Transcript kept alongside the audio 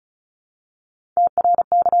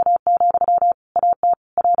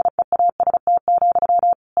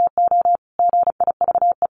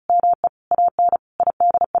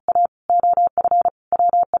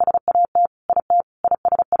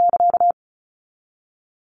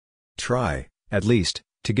Try, at least,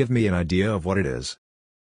 to give me an idea of what it is.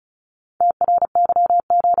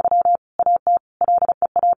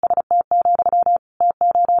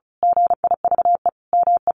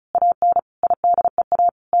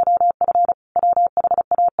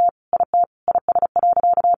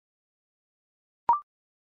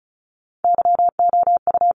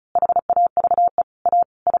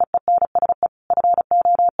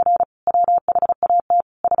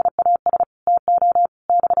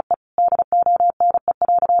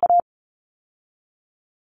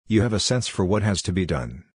 You have a sense for what has to be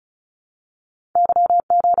done.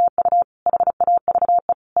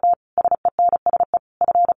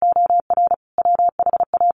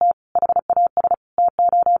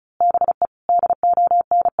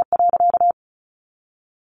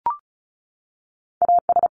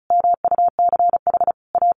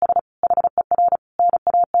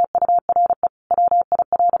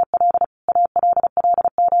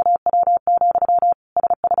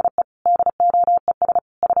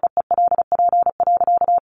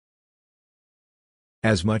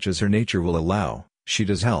 As much as her nature will allow, she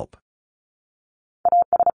does help.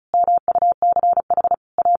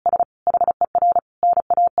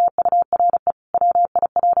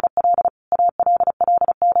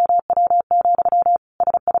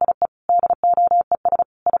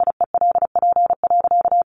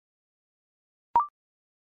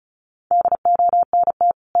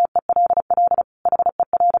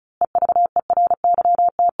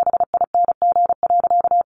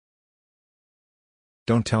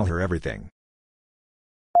 Don't tell her everything.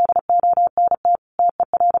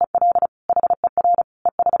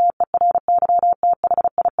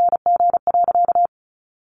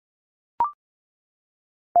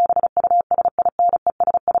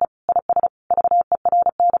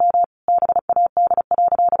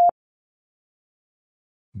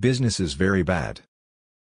 Business is very bad.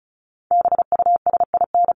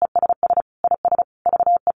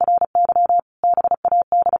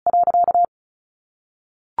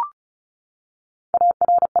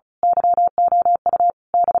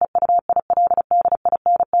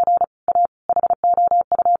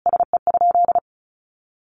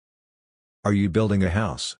 Are you building a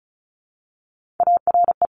house?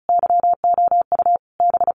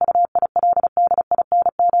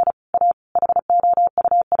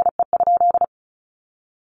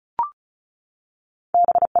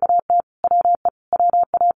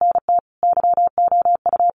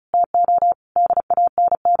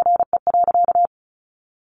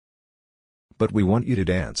 But we want you to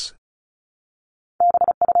dance.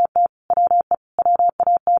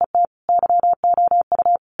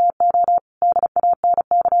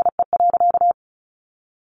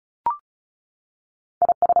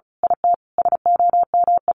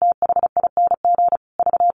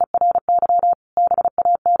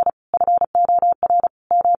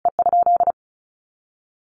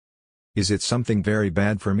 Is it something very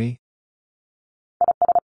bad for me?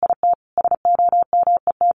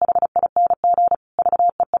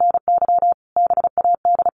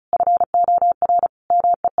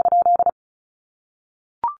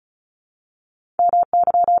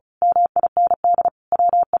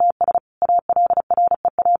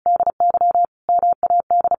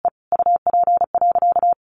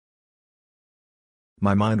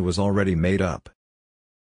 My mind was already made up.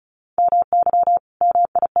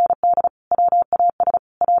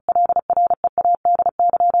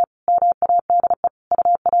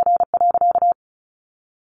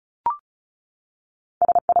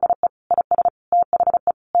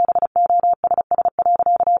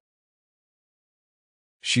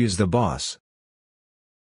 She is the boss.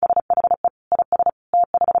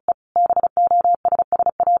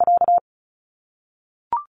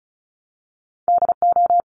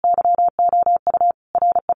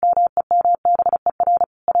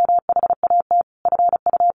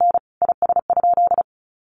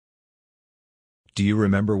 Do you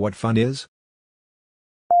remember what fun is?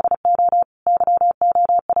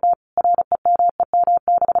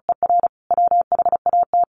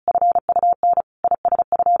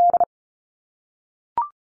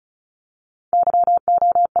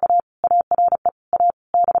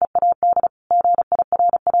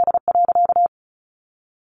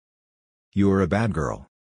 You are a bad girl.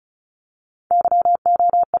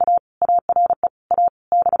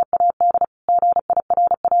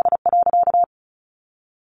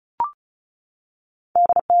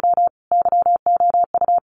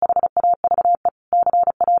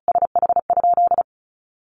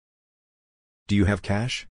 Do you have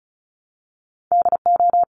cash?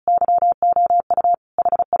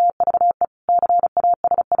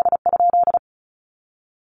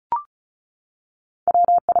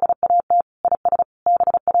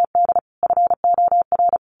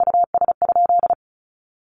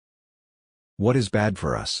 What is bad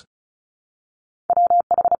for us?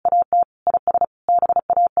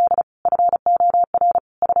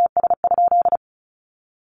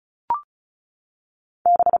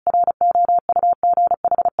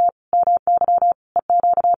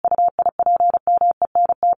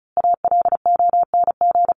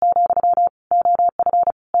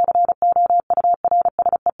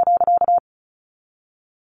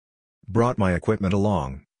 Brought my equipment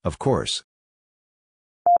along, of course.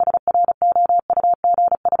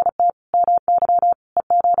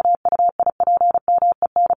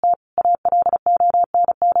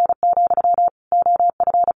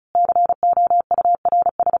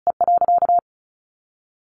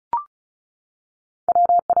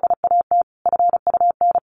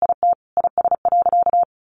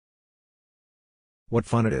 What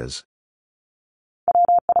fun it is.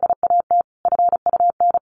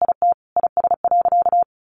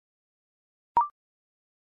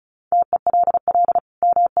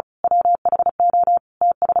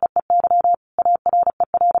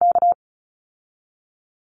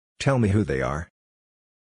 Tell me who they are.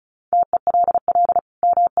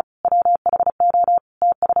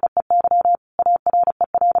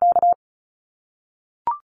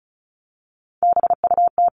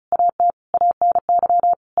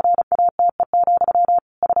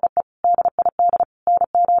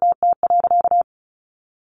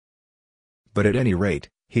 But at any rate,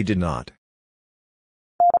 he did not.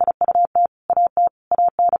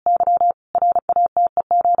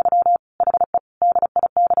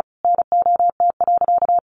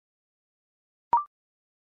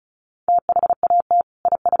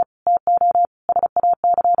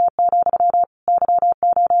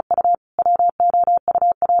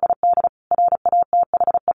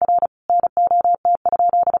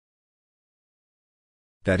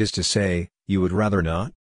 That is to say, you would rather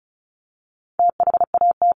not?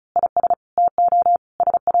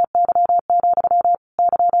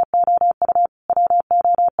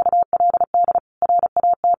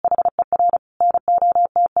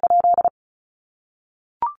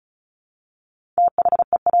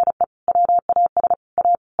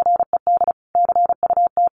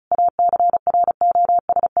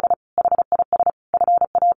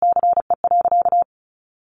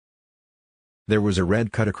 There was a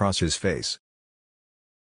red cut across his face.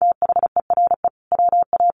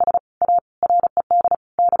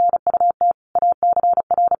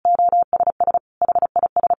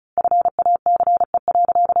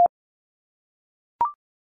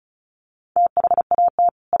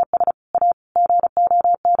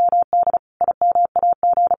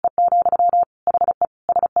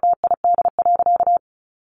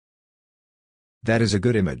 That is a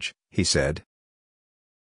good image, he said.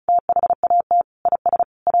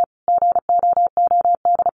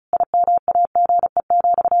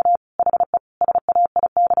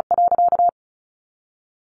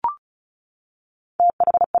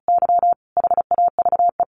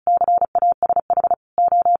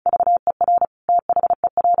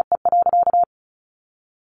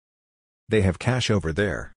 They have cash over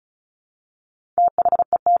there.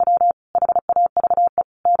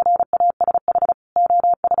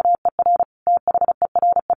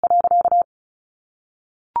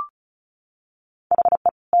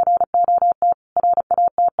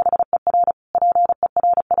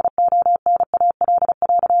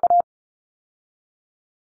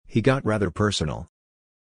 He got rather personal.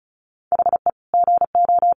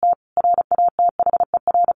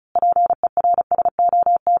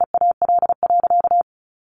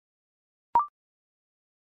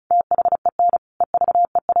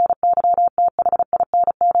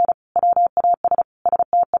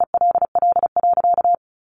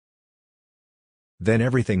 Then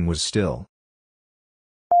everything was still.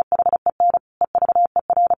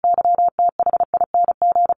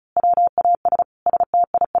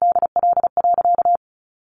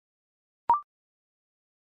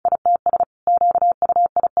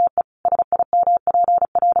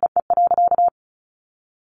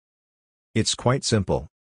 It's quite simple.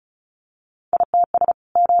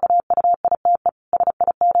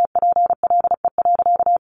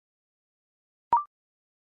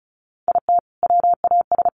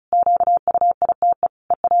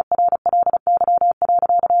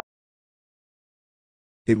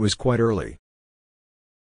 It was quite early.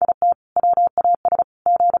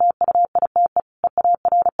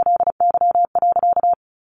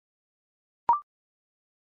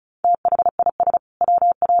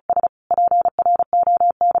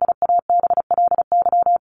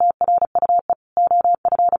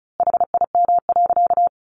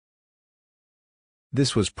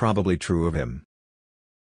 This was probably true of him.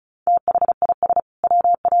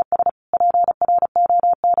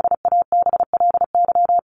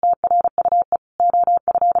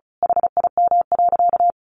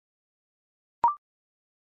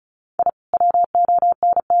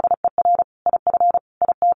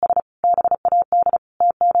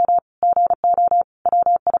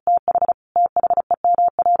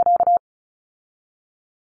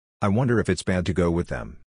 I wonder if it's bad to go with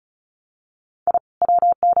them.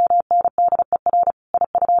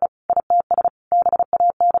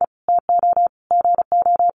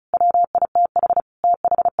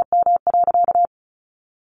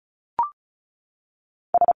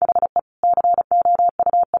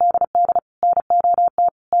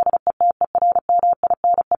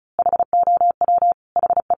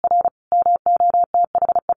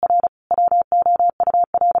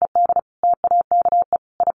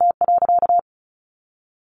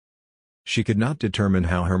 She could not determine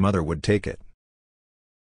how her mother would take it.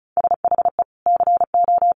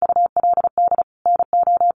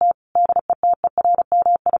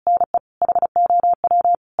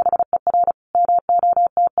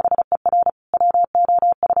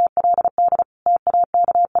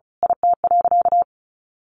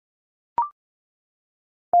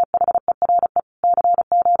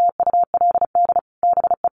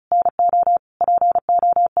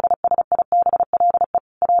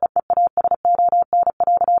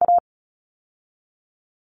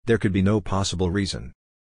 There could be no possible reason.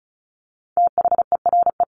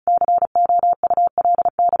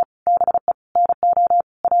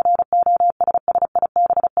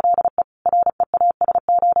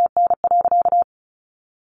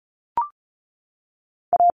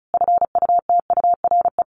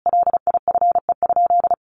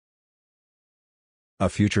 A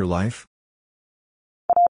future life?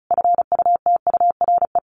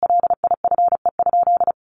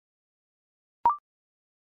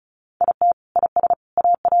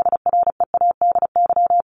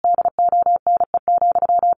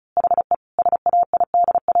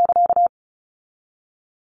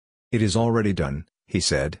 It is already done, he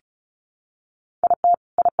said.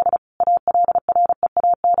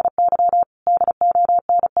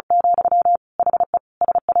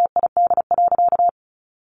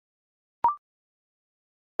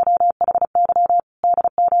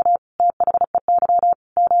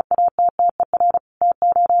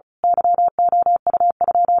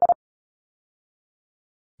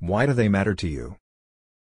 Why do they matter to you?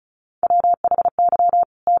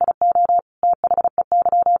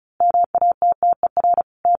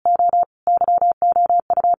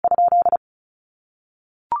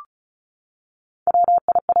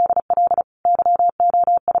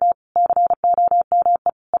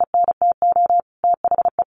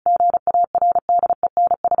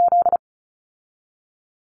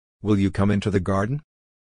 Will you come into the garden?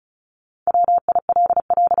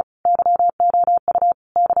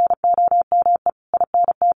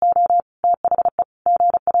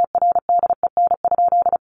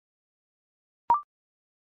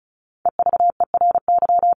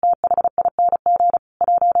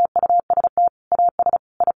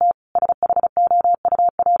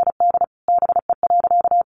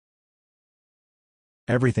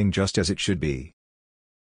 Everything just as it should be.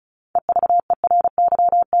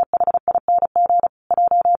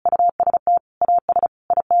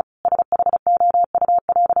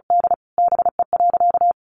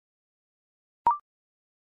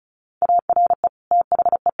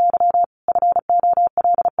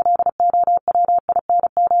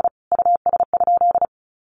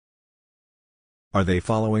 Are they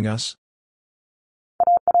following us?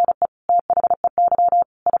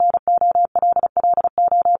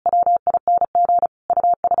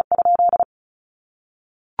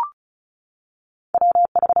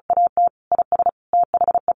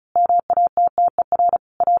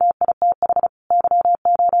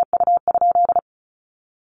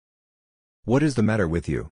 What is the matter with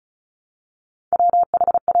you?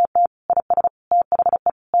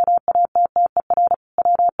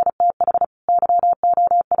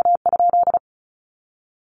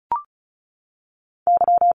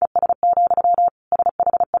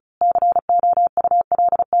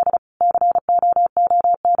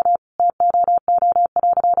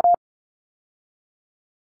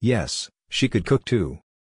 Yes, she could cook too.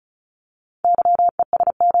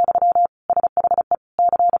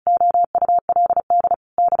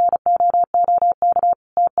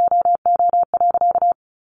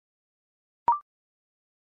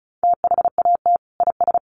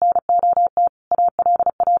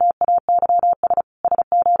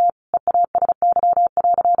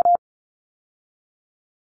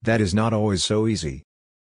 That is not always so easy.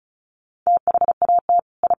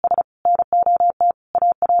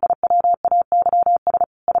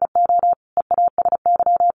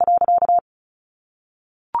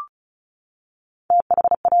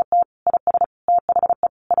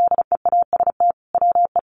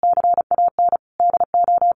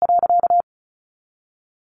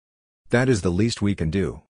 That is the least we can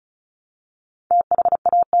do.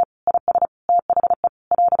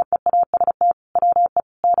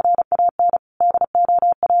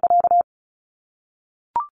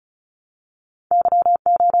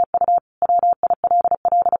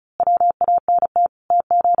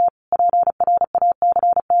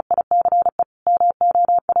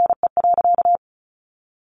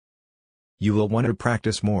 You will want to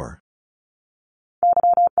practice more.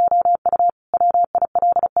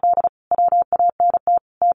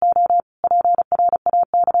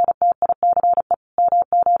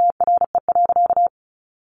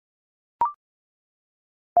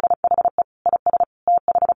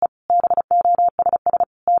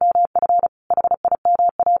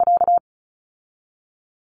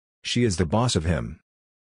 She is the boss of him.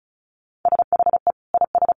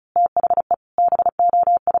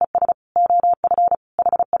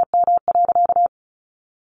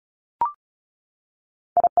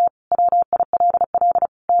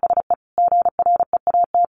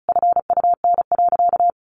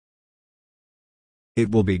 It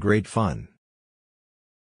will be great fun.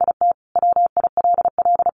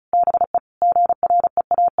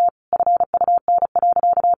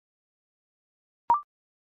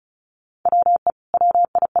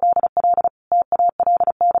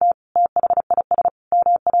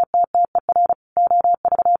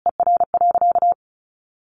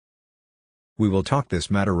 We will talk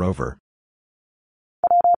this matter over.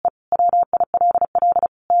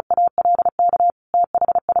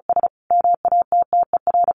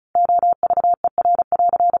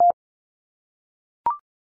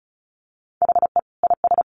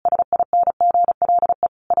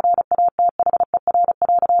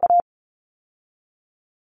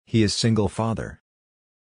 He is single father.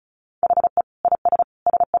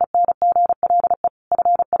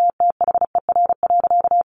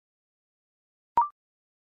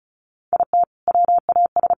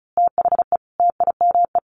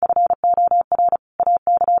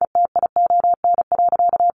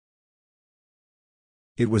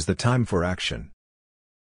 It was the time for action.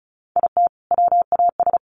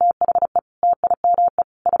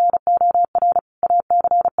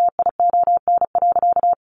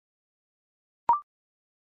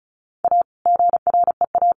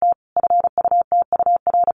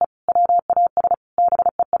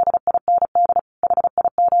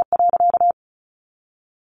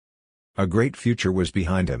 A great future was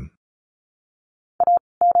behind him.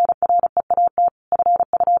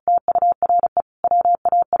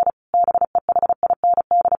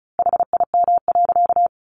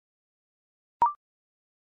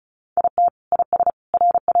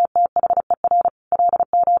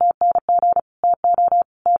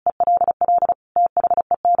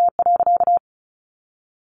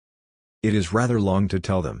 It is rather long to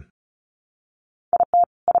tell them.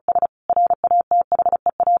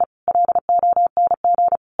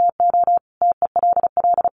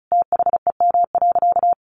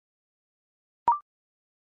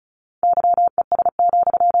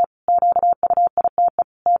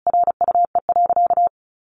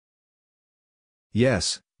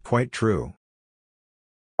 Yes, quite true.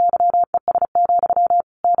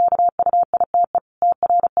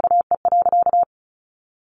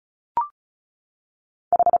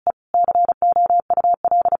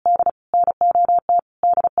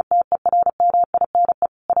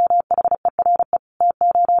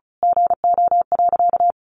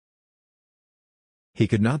 He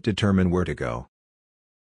could not determine where to go.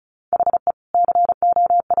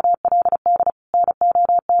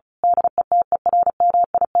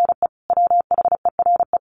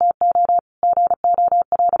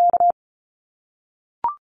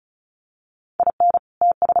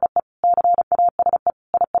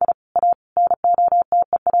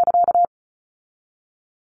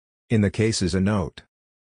 In the case is a note.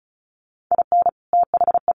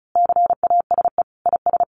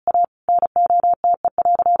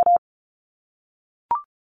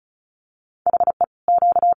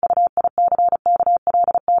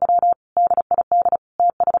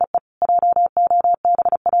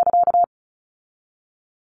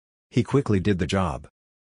 He quickly did the job.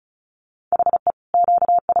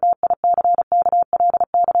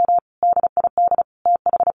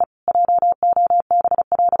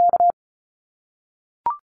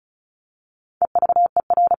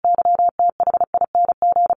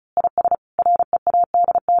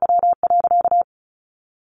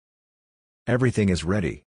 Everything is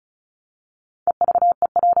ready.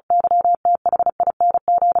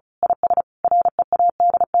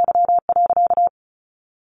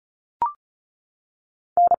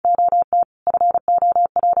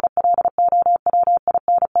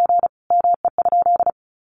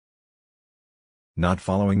 Not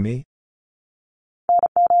following me?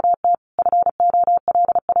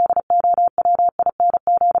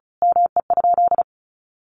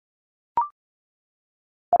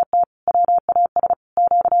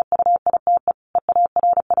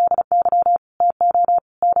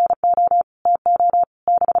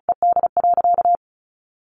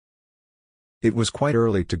 It was quite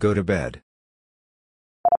early to go to bed.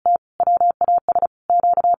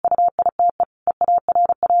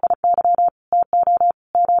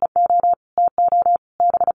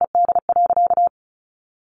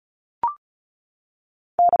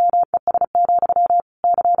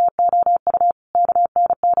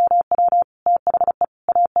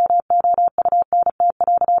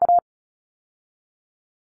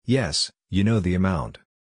 Yes, you know the amount.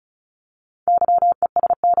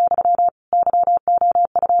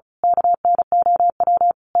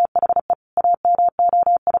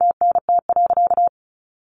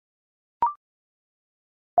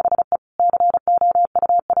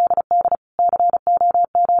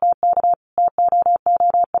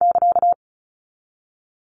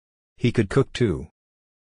 He could cook too.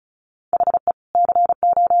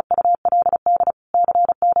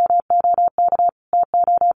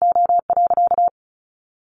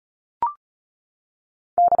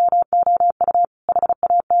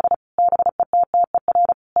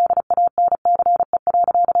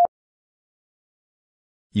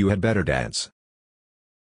 You had better dance.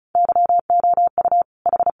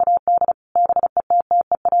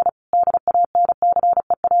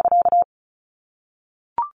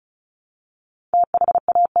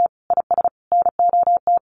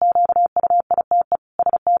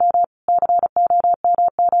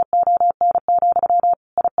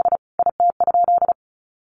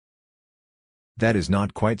 That is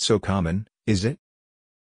not quite so common, is it?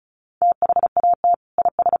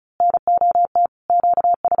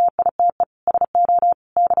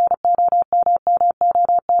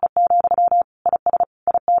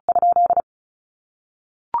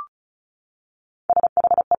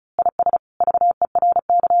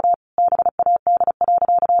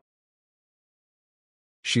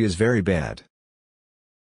 She is very bad.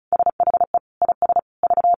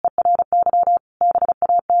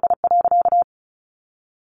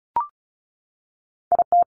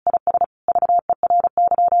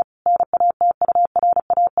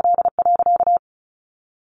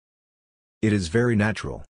 It is very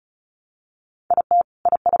natural.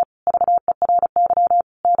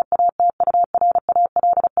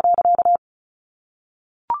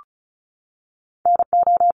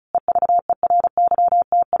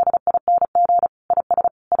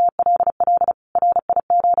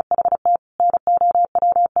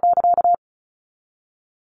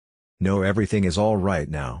 No, everything is all right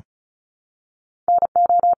now.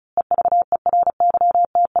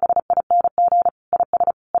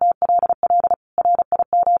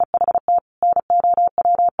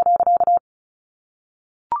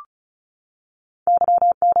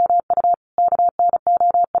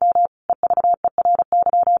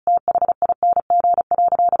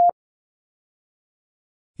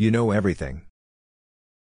 You know everything.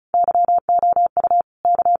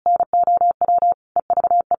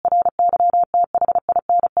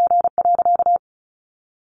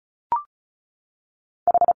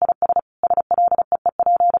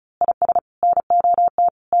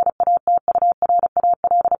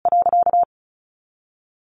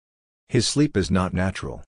 His sleep is not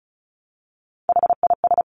natural.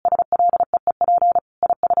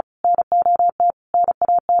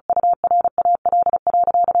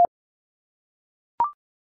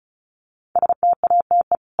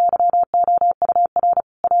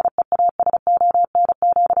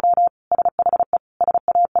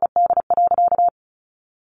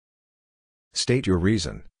 State your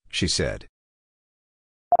reason, she said.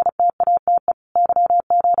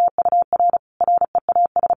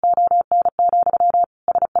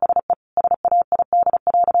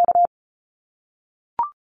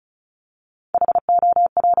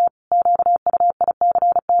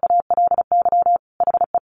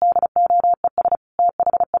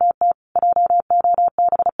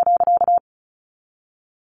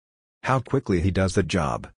 How quickly he does the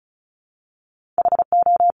job.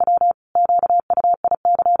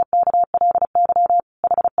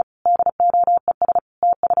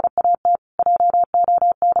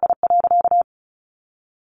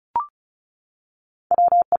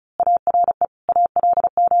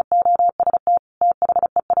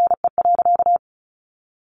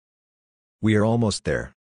 We are almost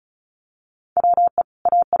there.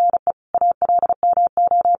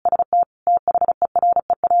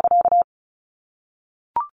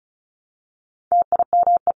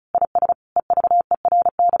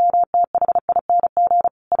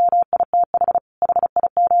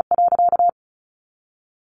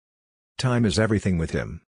 Time is everything with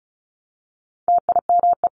him.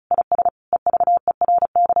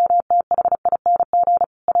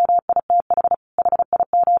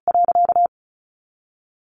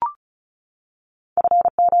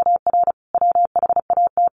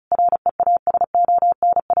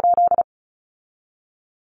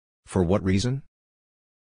 For what reason?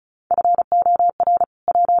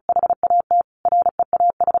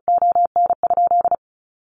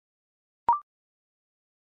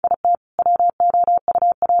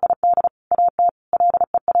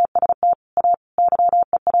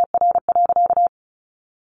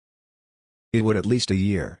 It would at least a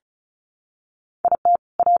year.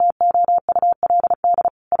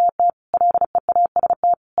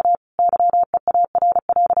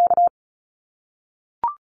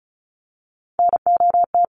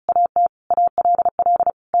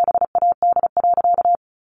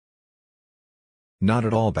 Not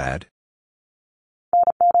at all bad.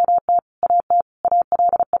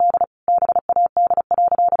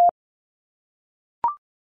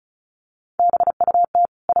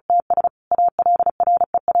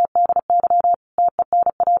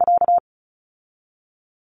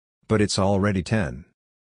 But it's already 10.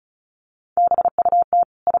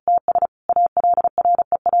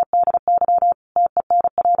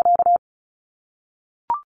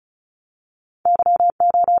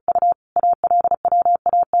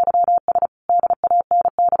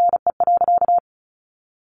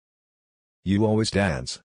 You always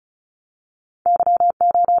dance.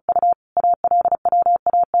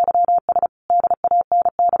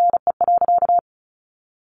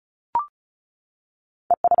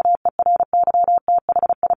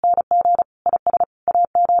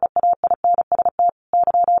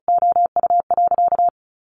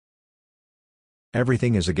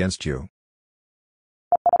 Everything is against you.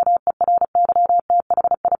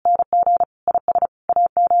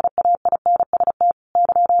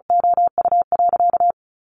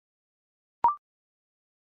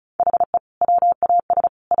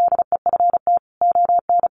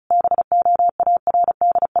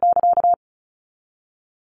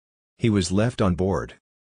 He was left on board.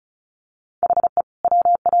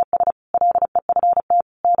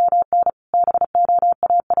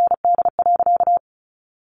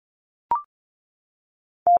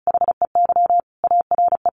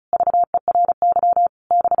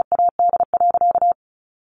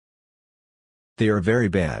 They are very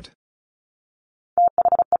bad.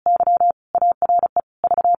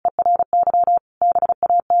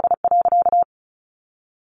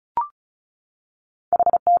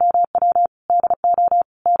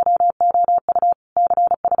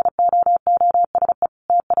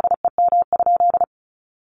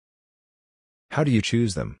 How do you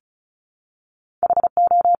choose them?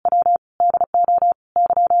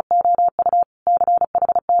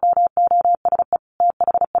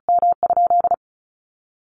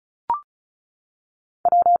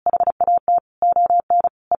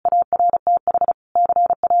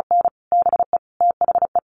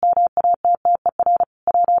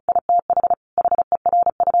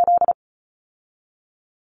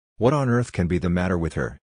 What on earth can be the matter with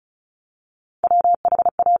her?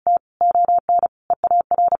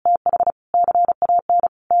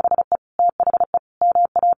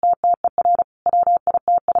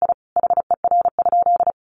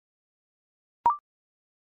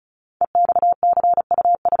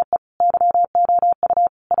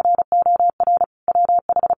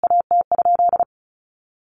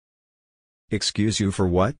 Excuse you for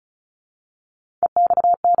what?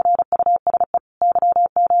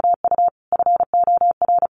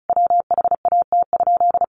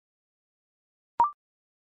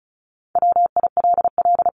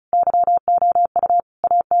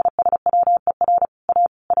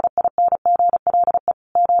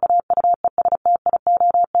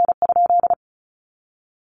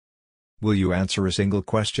 Will you answer a single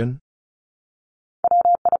question?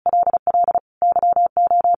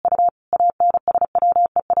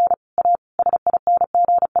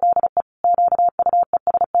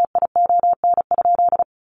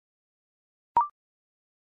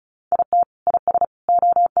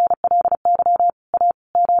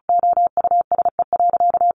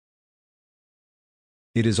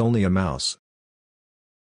 It is only a mouse.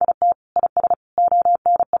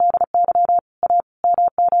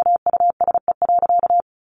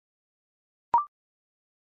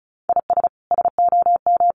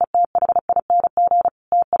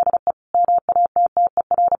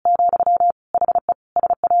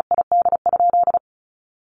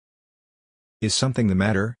 Is something the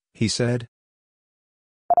matter? He said.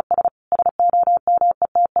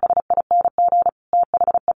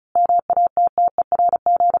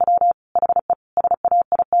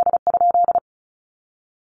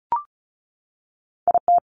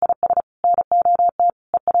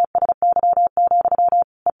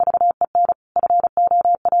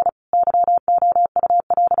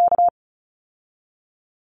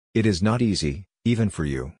 It is not easy, even for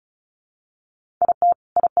you.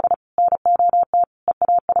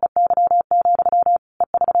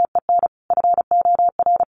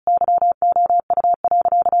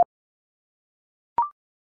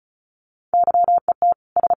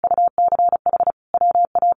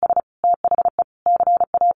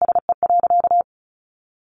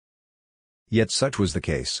 Yet such was the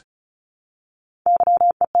case.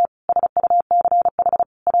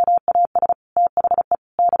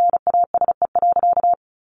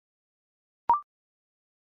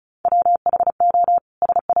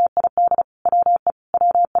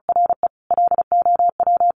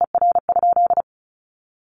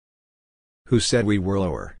 Who said we were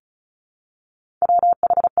lower?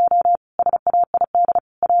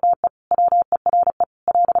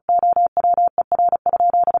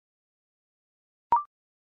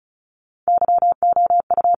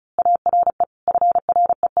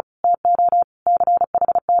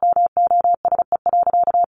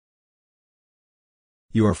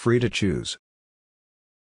 You are free to choose.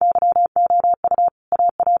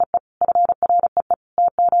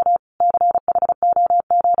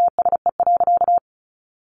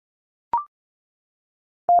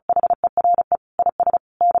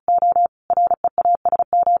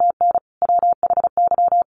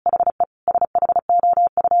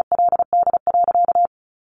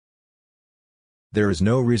 There is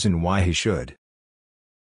no reason why he should.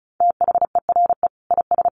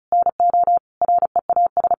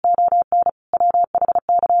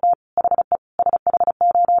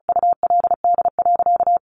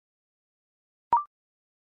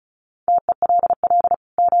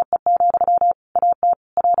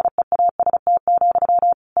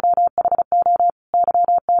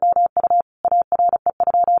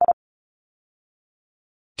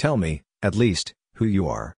 Tell me, at least, who you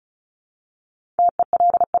are.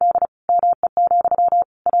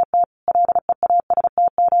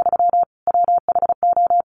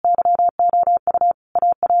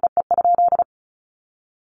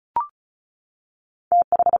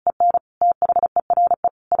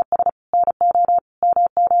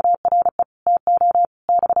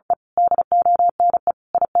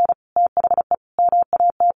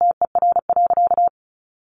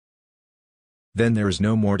 Then there is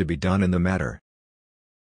no more to be done in the matter.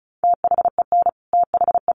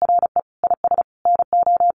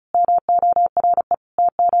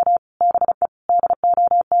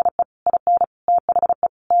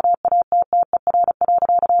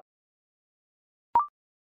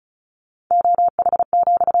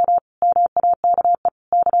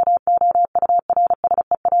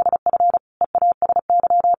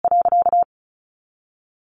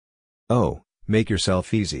 Oh, make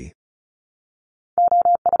yourself easy.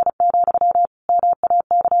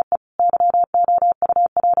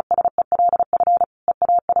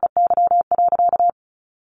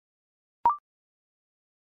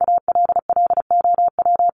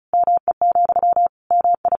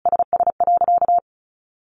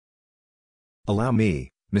 Allow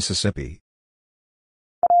me, Mississippi.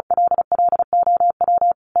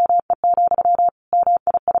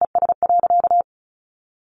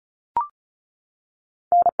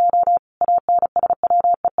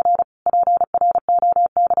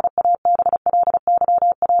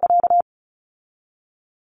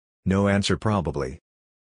 No answer probably.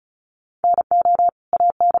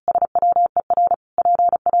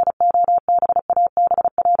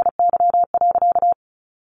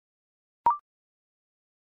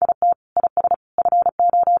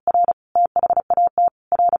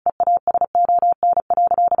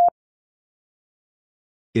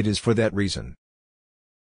 It is for that reason.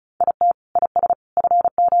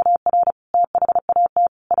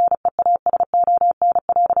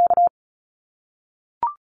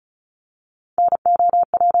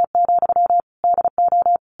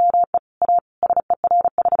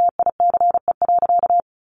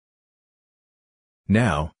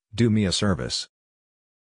 Now, do me a service.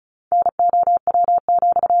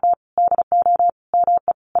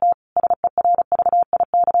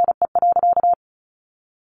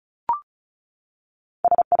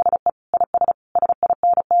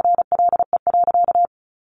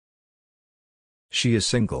 She is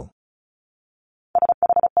single.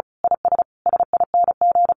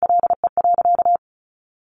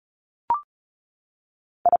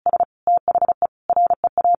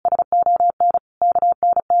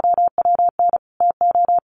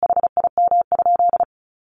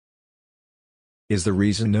 Is the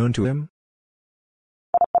reason known to him?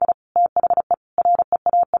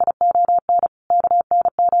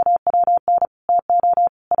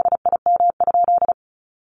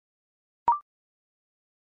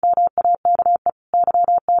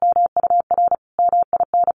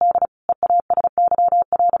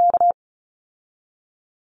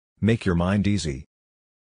 Make your mind easy.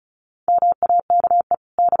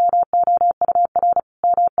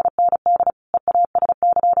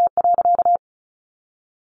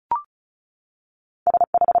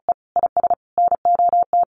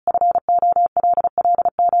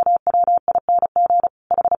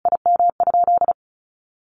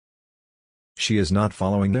 She is not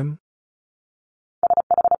following them?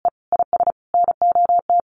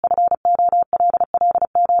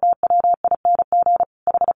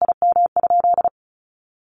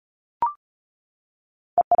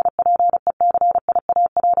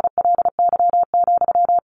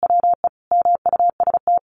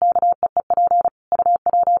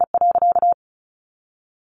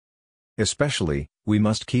 Especially, we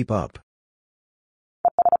must keep up.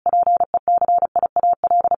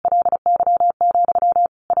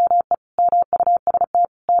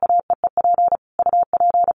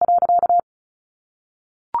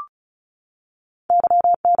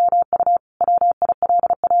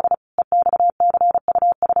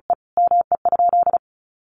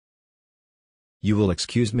 You will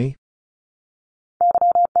excuse me?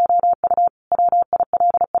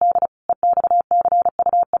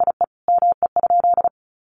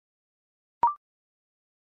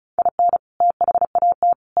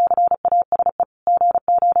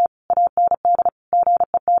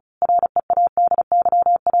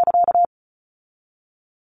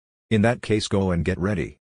 In that case, go and get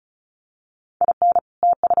ready.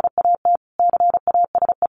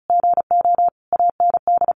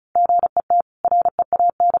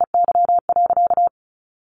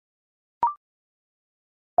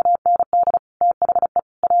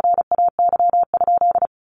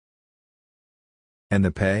 And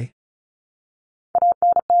the pay?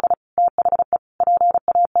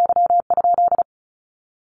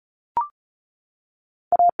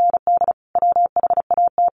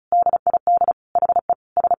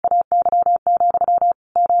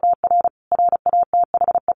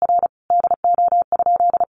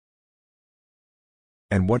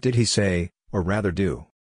 And what did he say, or rather do?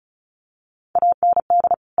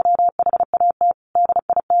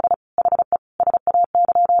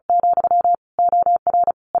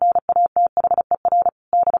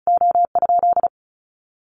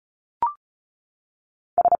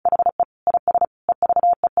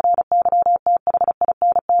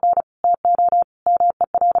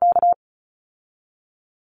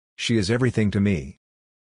 She is everything to me.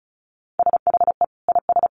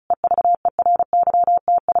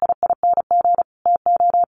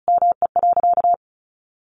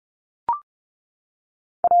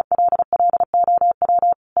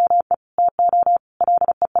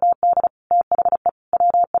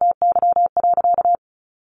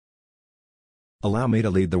 Allow me to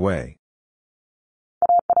lead the way.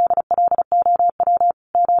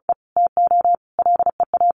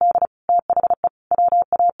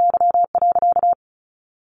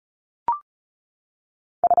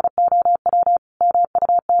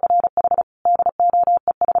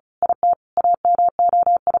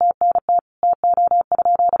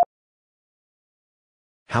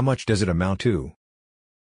 How much does it amount to?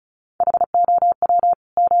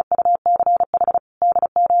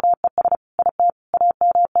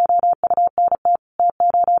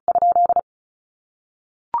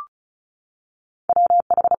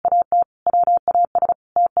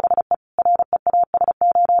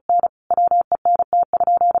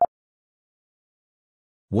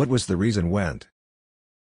 What was the reason went?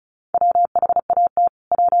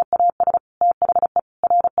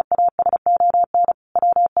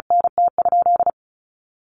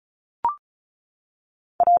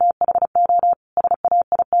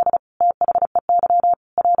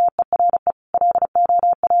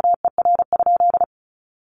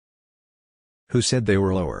 Who said they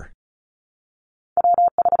were lower?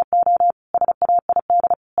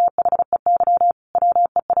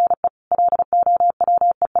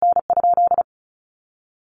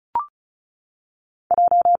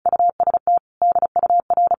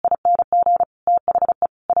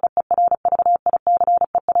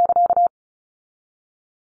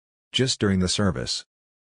 Just during the service.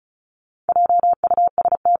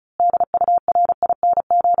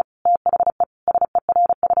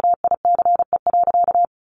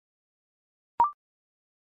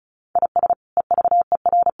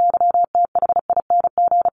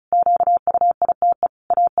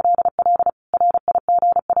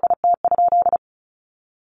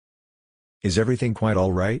 Is everything quite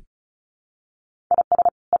all right?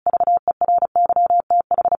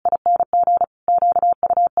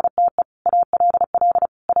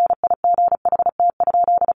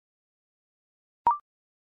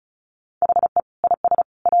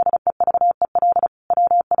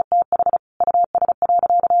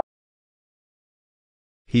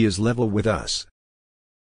 He is level with us.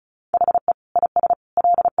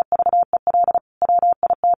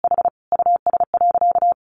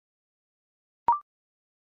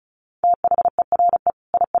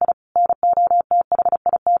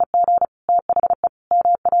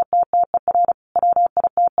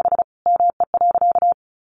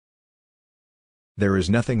 There is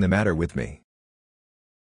nothing the matter with me.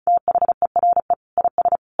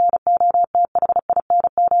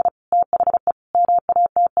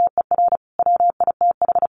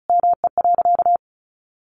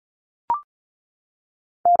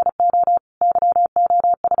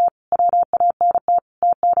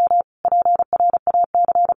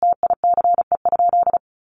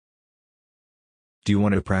 Do you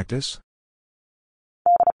want to practice?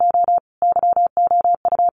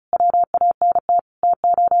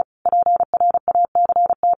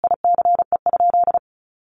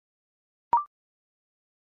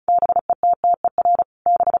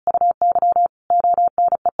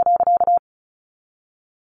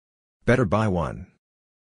 Better buy one.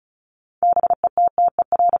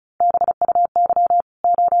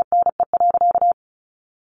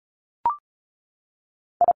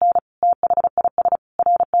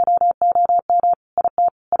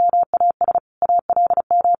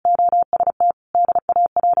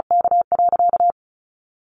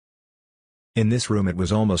 In this room it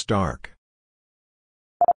was almost dark.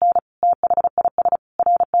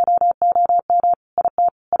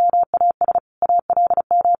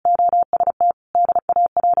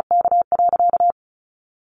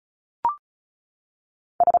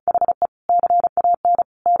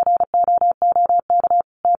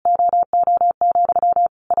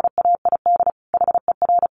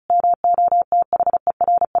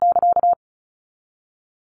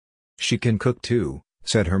 She can cook too,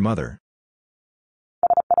 said her mother.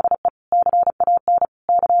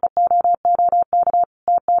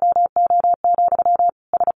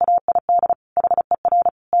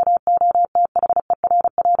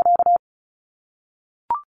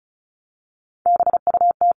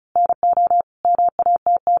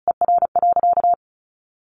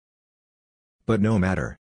 But no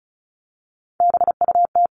matter.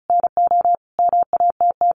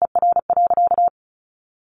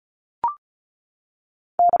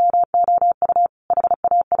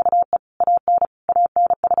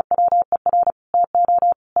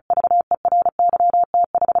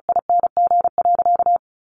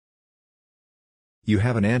 You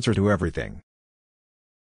have an answer to everything.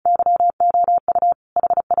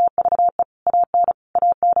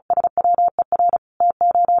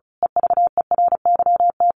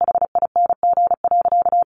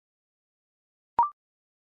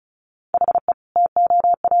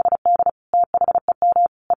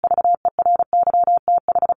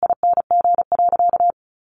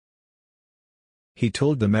 He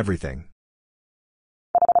told them everything.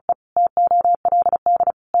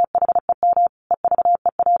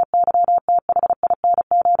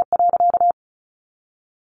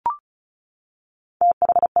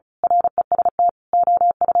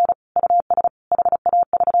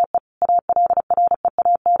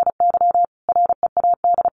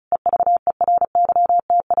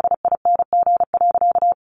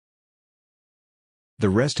 The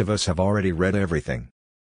rest of us have already read everything.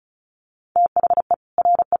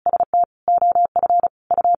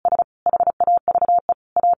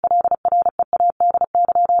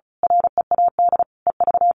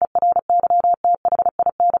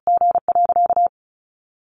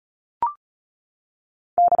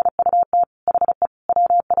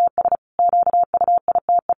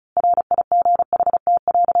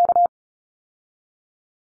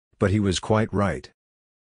 But he was quite right.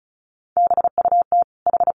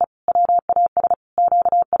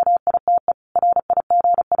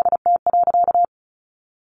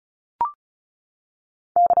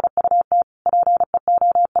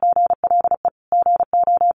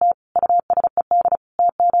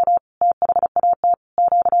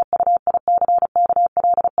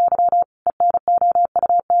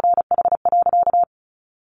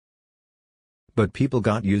 But people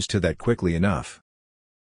got used to that quickly enough.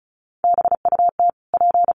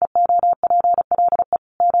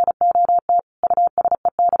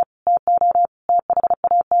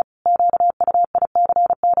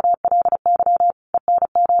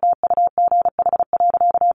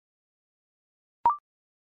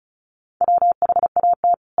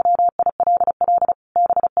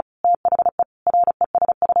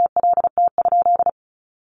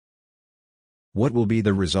 What will be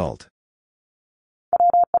the result?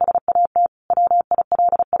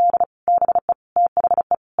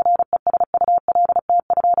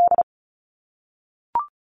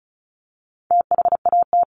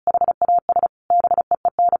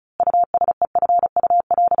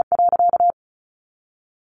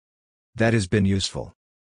 That has been useful.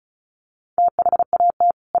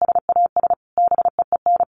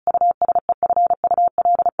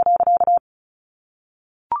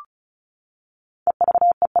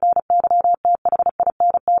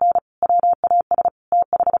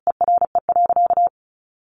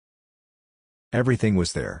 Everything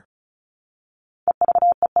was there.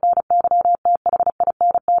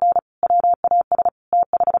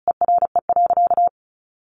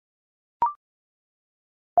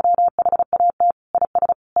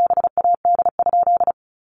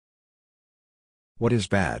 What is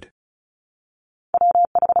bad?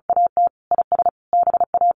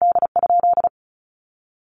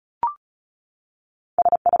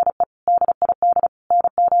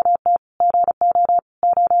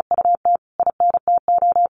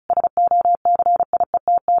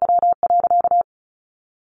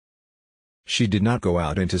 She did not go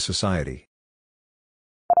out into society.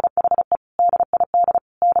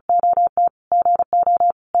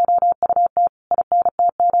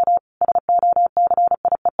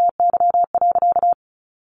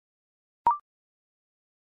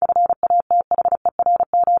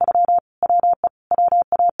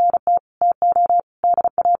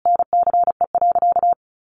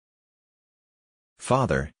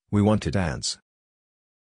 Father, we want to dance.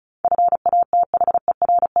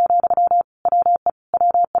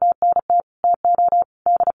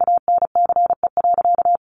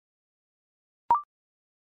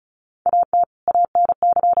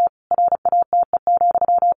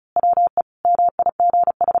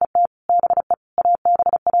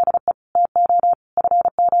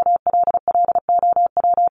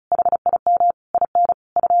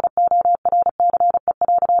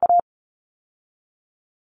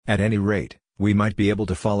 At any rate, we might be able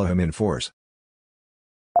to follow him in force.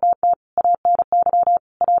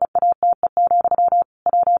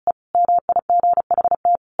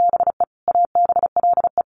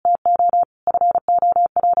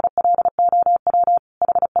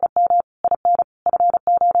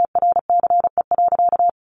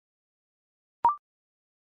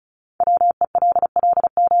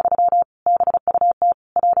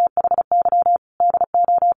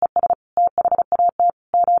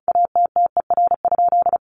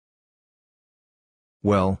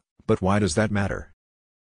 Well, but why does that matter?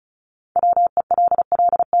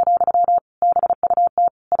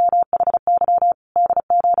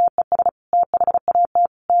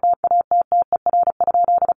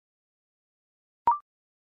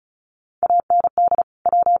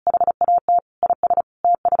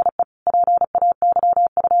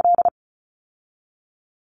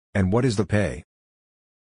 And what is the pay?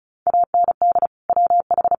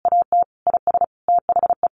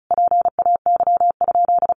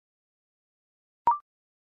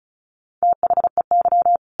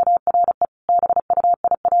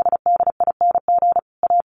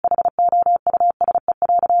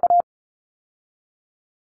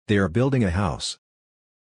 They are building a house.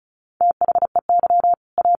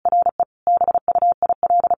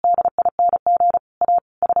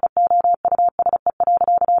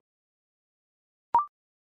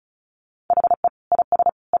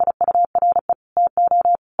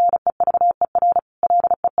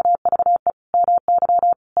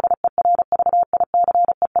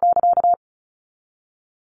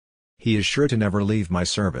 He is sure to never leave my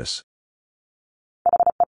service.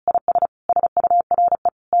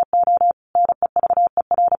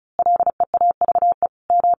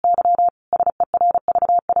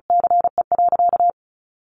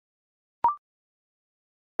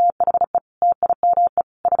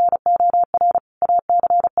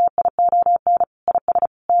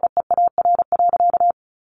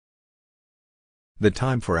 The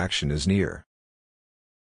time for action is near.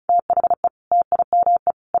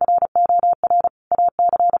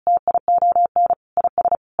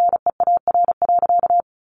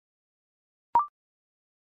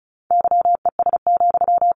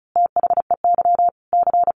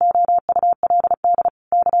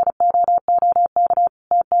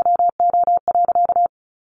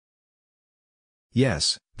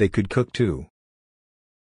 Yes, they could cook too.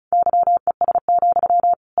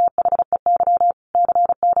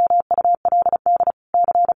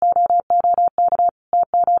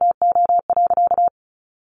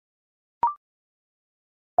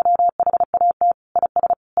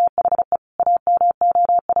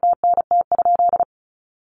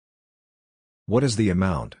 What is the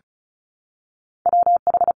amount?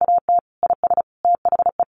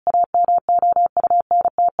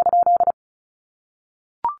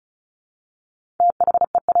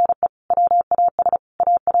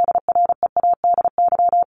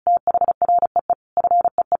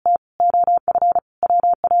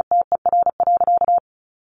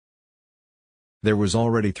 There was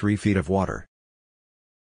already 3 feet of water.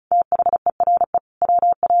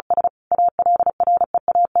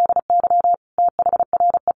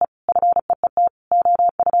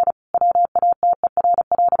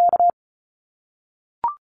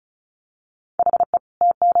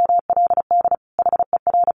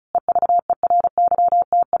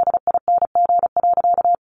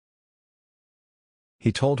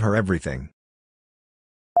 He told her everything.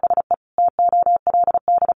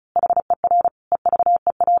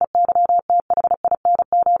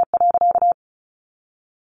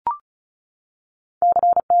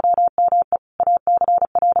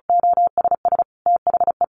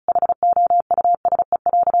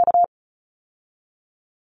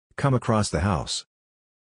 Come across the house.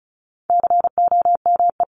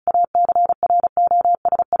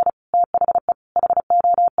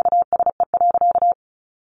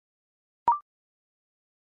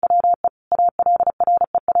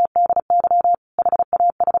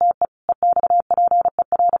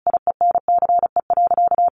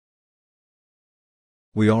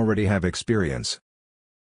 We already have experience.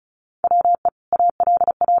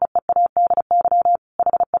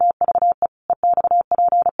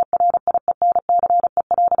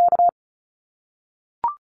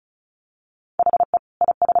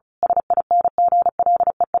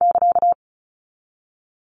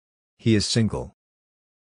 He is single.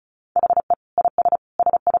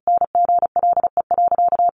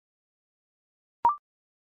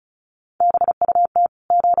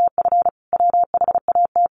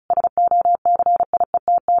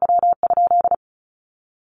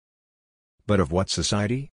 But of what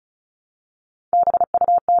society?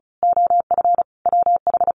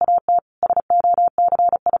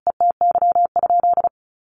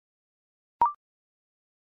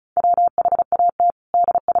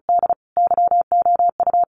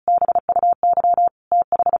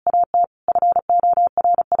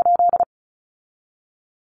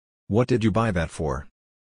 What did you buy that for?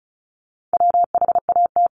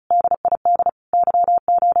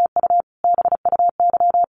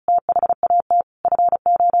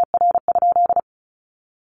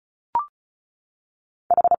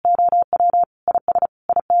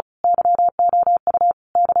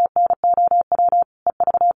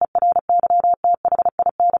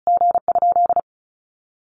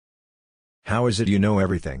 How is it you know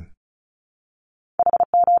everything?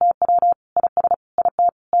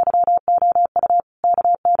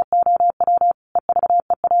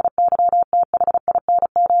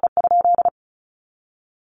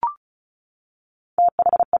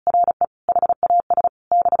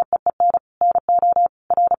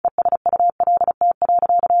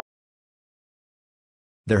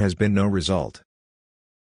 There has been no result.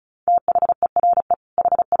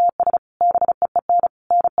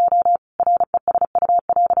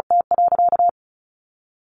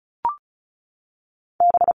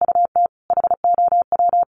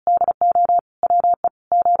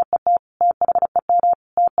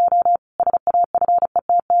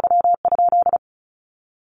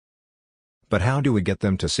 But how do we get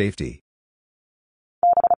them to safety?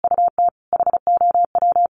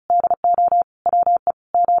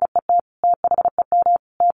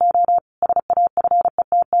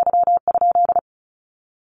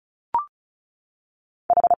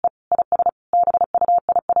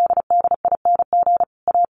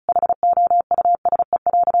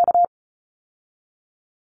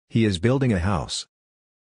 He is building a house.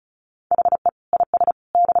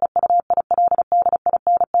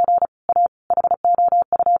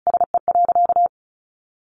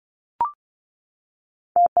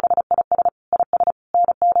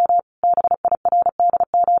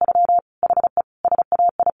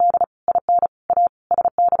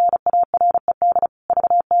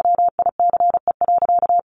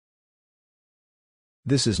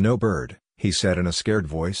 This is no bird, he said in a scared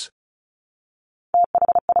voice.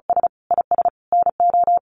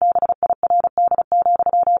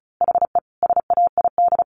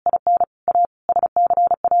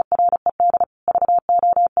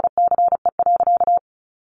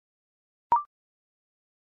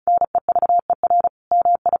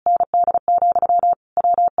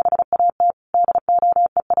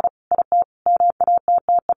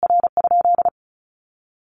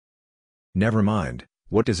 Never mind,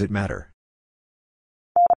 what does it matter?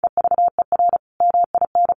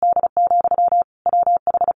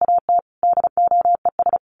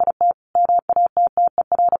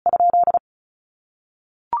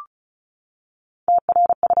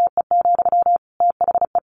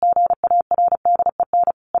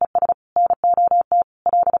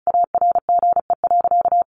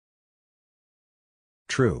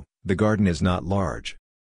 True, the garden is not large.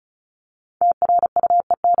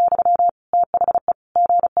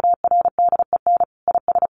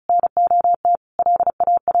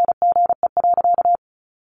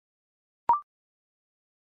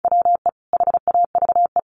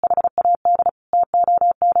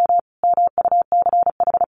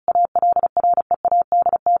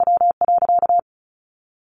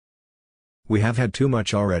 We have had too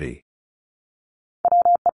much already.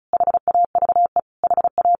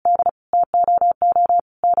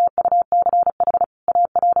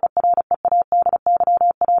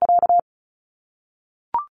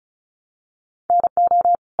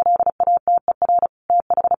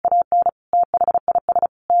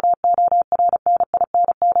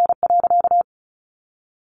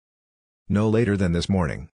 No later than this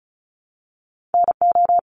morning.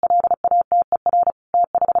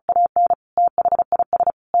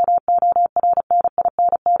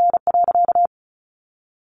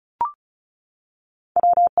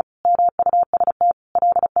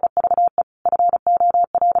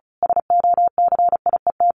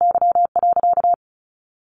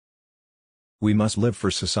 We must live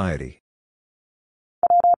for society.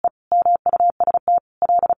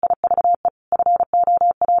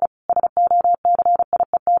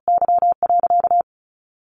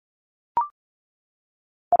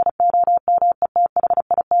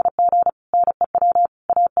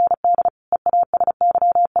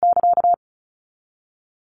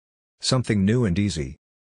 Something new and easy.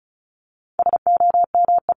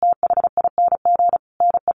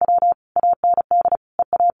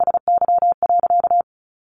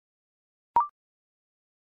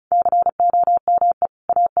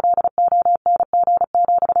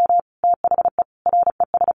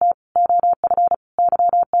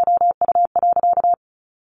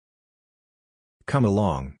 Come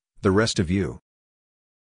along, the rest of you.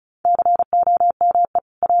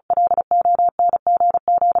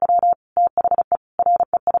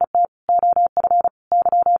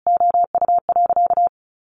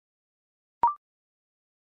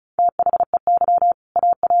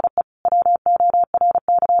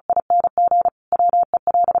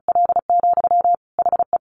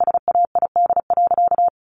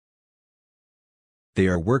 They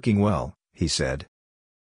are working well, he said.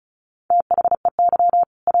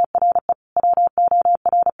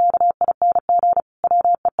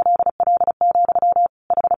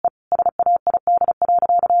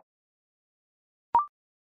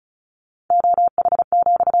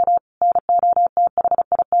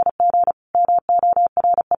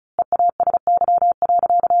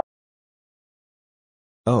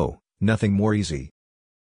 Oh, nothing more easy.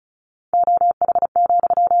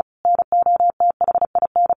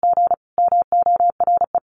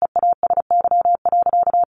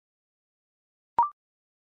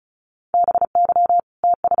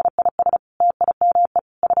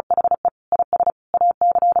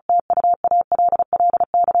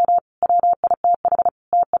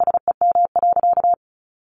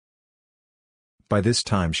 By this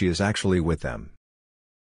time she is actually with them.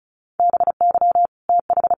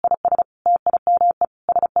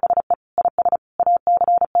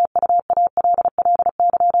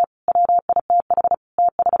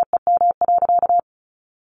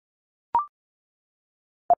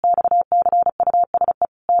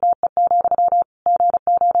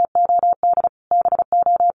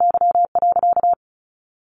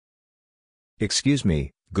 Excuse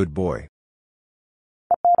me, good boy.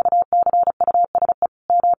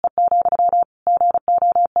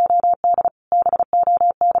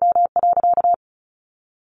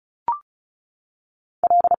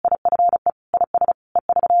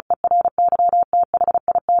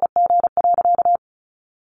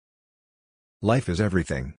 Life is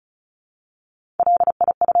everything.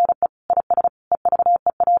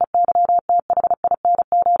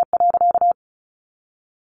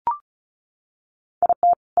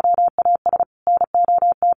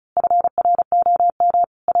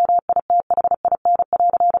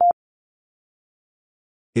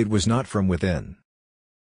 It was not from within.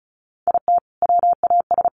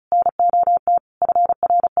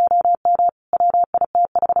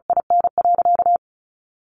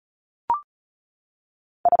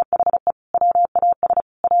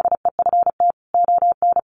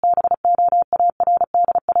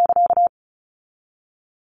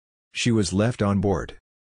 She was left on board.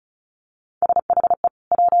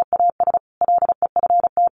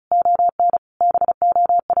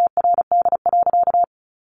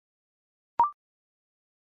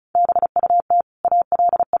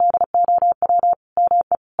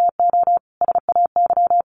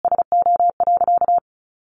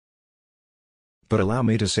 But allow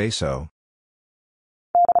me to say so.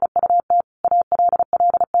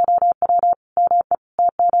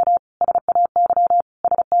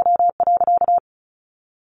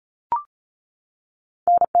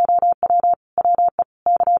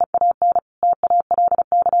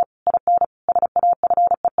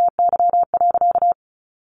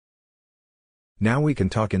 Now we can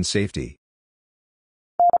talk in safety.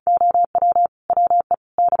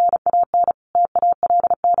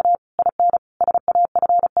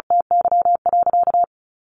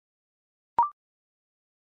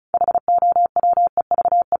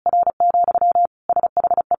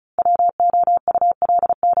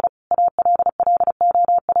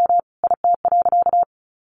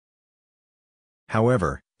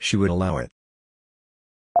 However, she would allow it.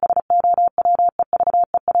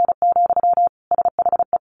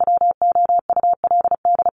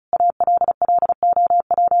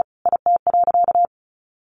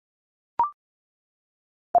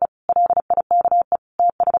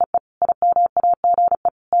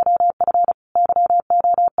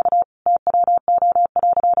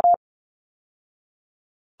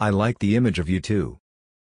 I like the image of you too.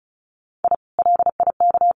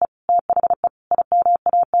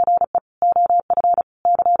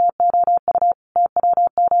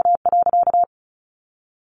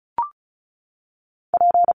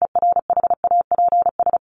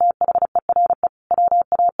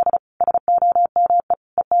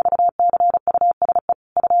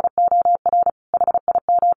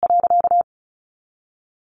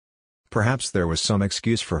 Perhaps there was some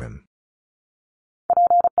excuse for him.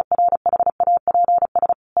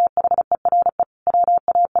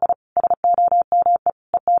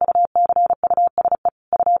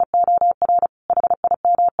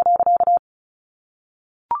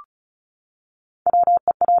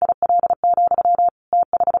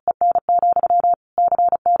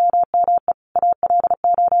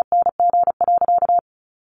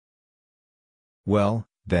 Well,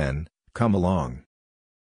 then, come along.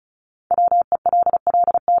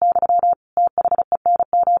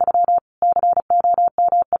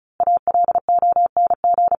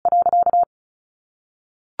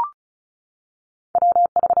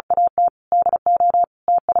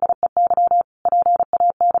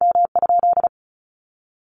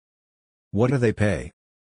 What do they pay?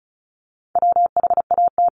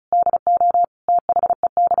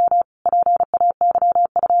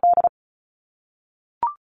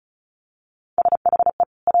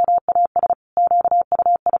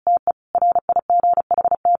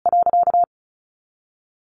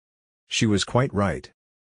 She was quite right.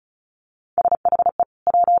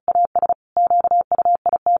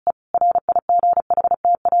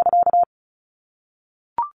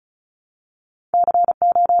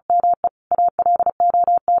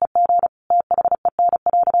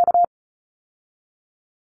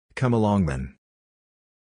 Come along then.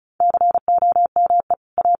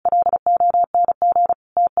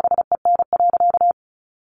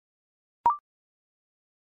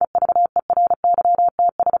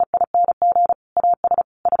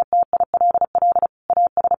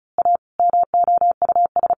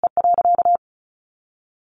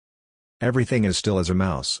 Everything is still as a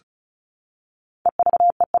mouse.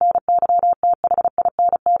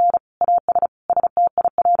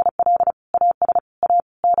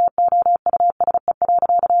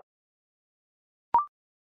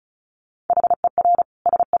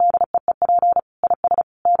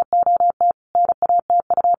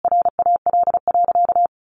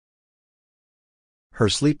 Her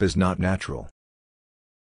sleep is not natural.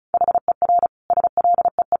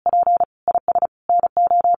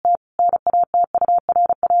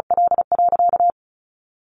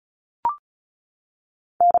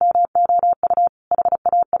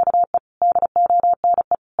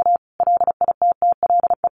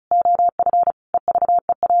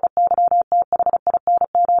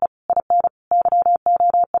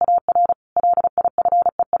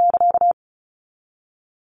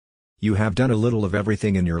 You have done a little of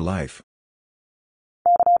everything in your life.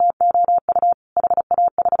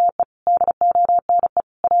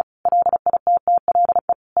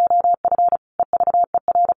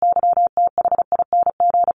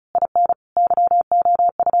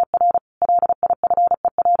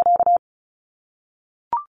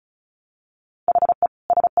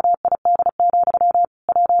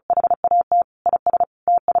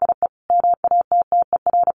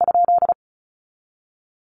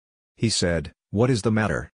 He said, "What is the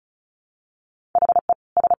matter?"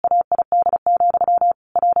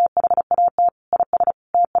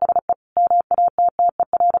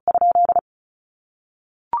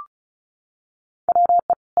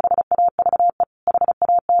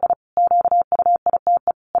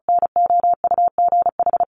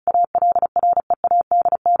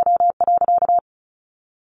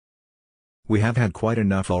 We have had quite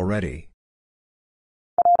enough already.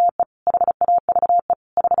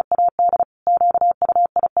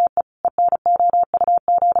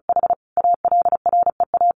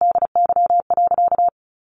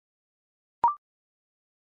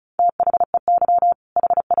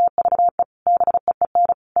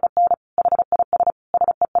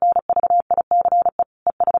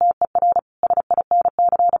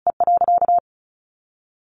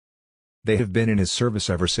 They have been in his service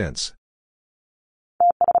ever since.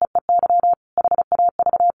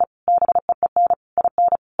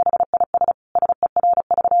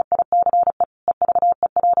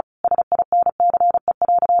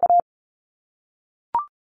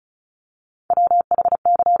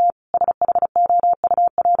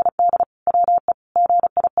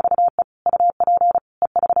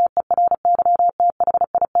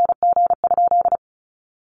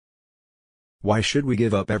 Why should we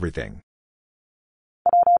give up everything?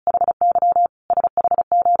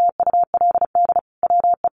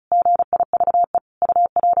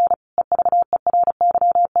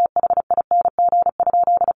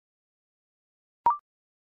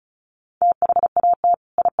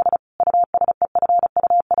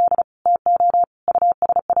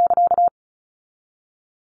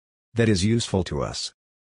 That is useful to us.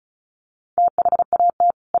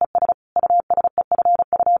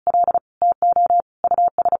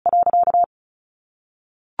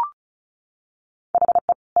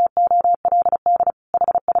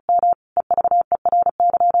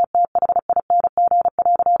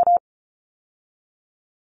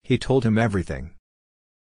 He told him everything.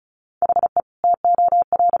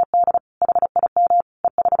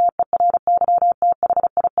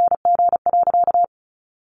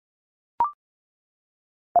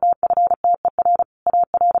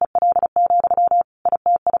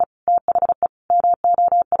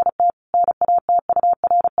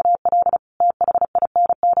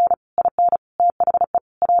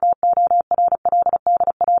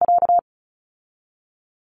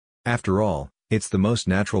 After all, it's the most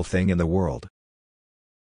natural thing in the world.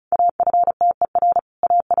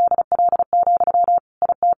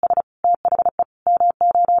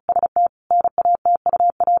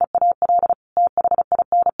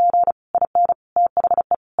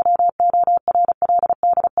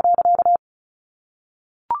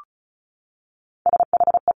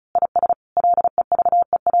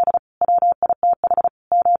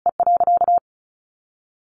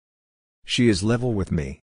 She is level with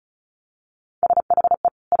me.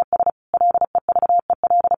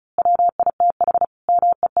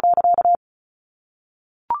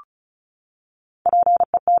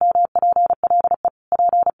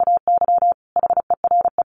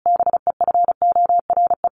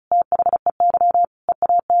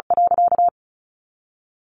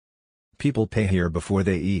 People pay here before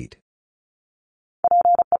they eat.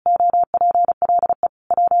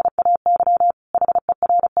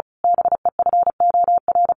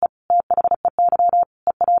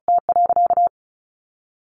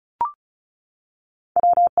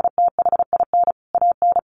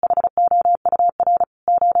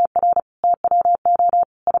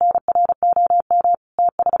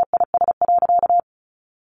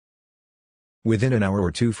 Within an hour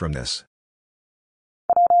or two from this.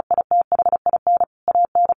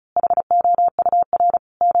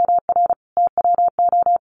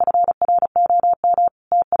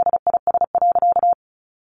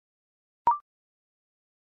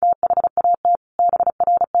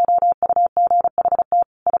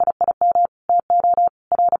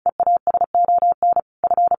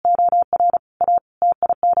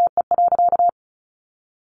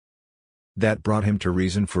 That brought him to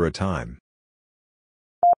reason for a time.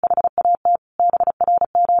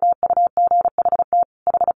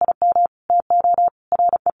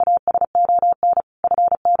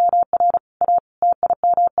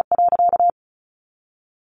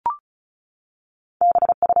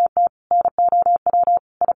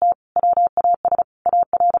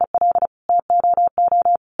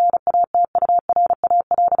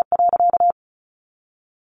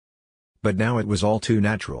 But now it was all too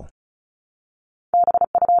natural.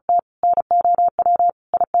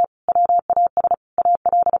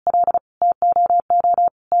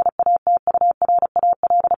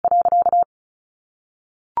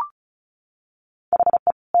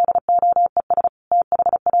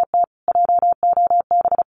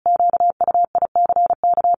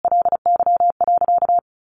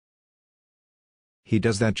 He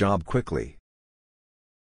does that job quickly.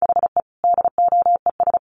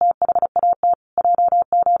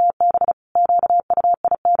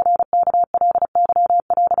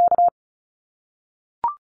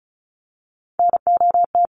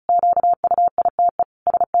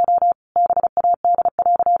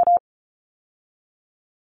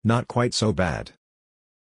 Not quite so bad.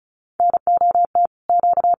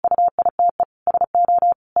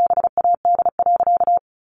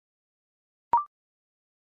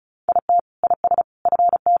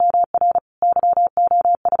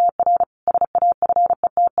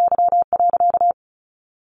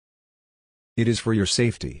 It is for your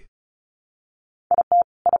safety.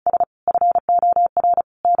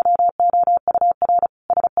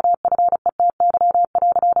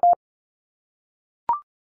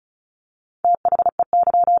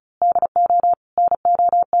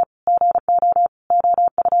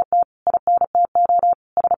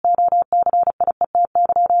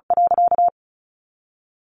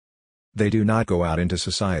 They do not go out into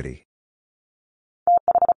society.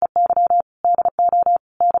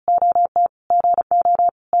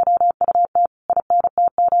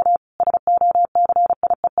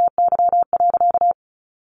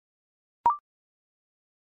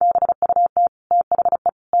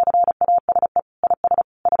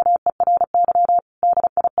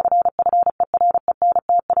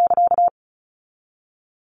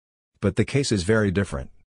 But the case is very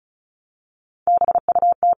different.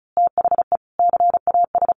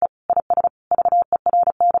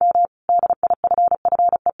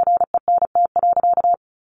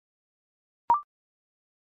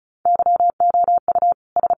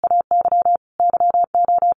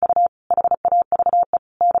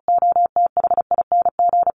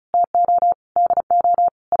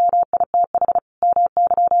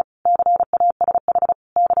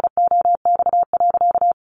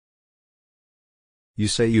 You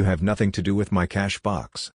say you have nothing to do with my cash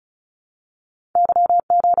box.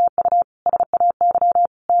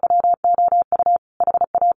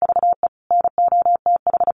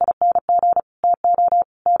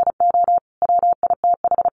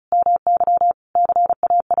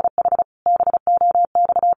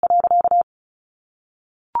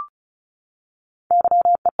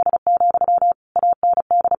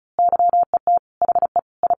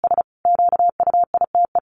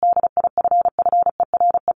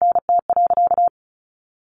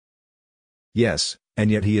 Yes,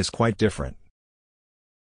 and yet he is quite different.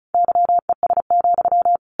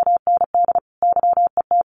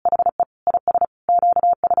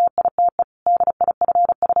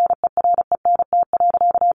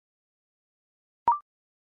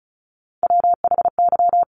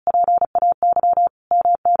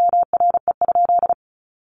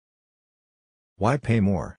 Why pay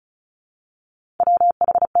more?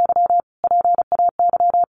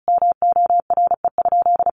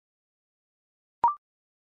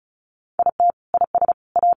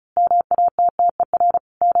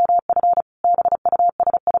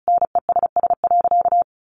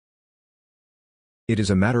 It is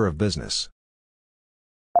a matter of business.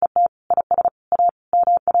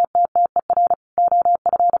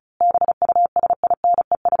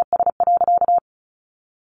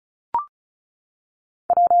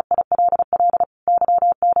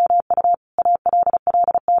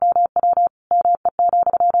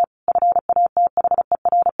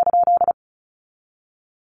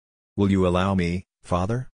 Will you allow me,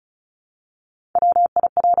 Father?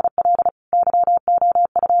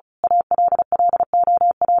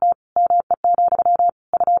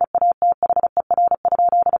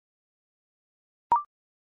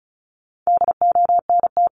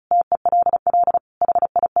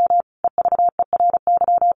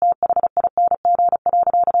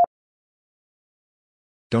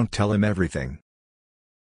 Don't tell him everything.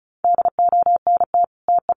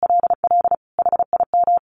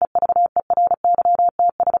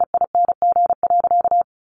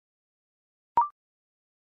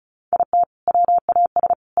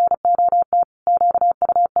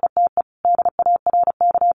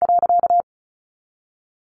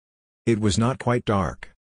 It was not quite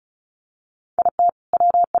dark.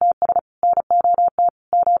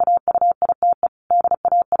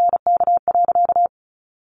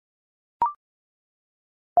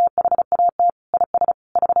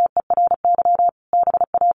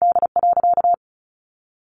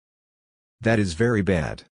 That is very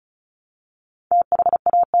bad.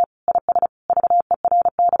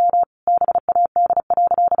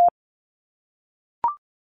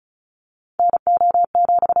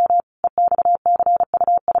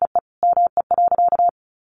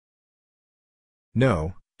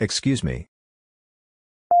 No, excuse me.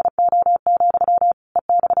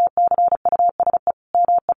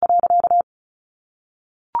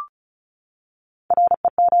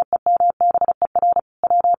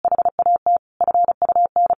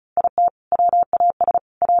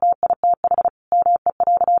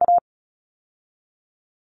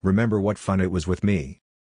 Remember what fun it was with me.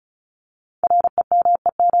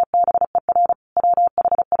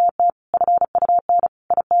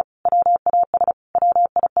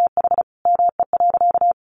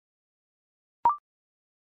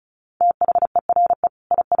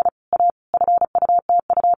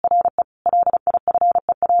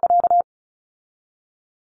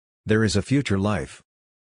 There is a future life.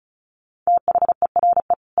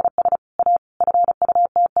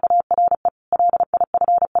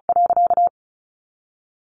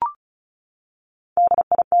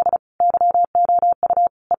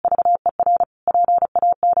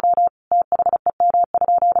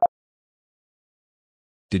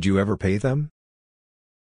 Did you ever pay them?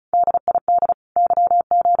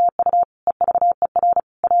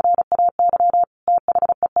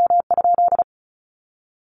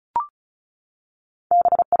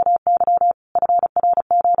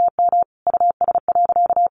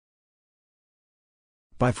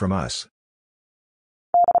 Buy from us.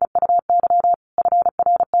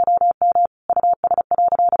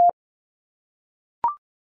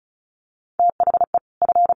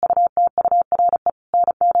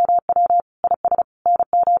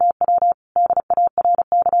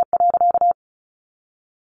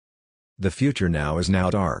 The future now is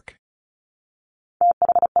now dark.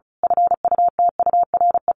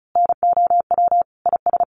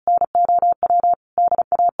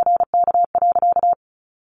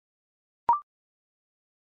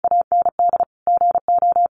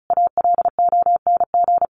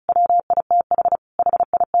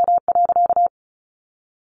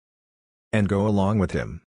 And go along with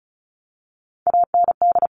him.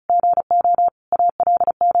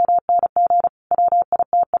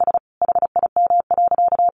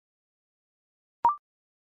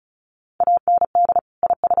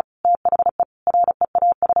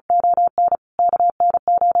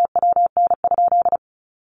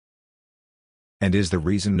 And is the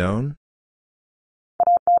reason known?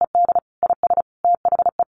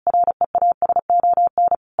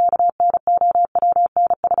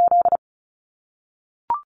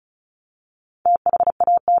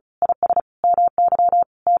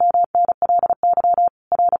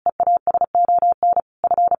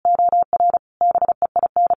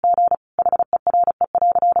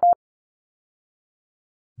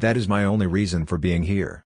 That is my only reason for being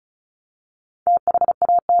here.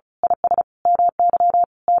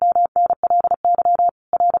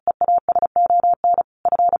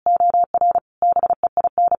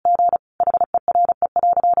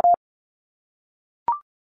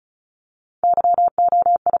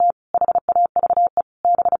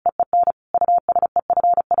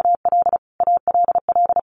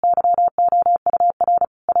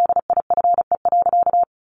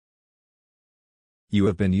 You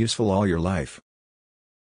have been useful all your life.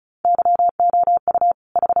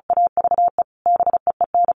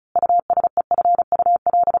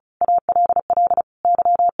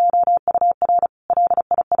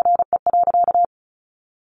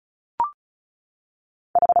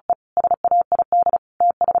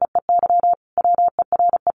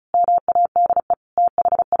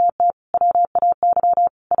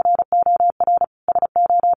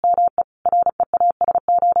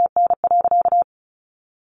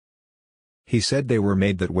 He said they were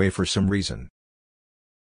made that way for some reason.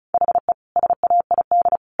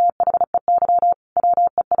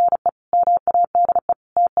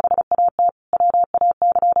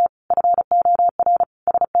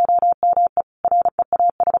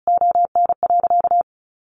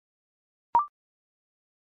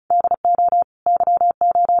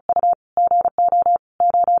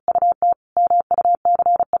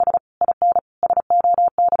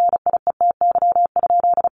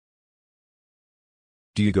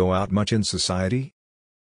 Do you go out much in society?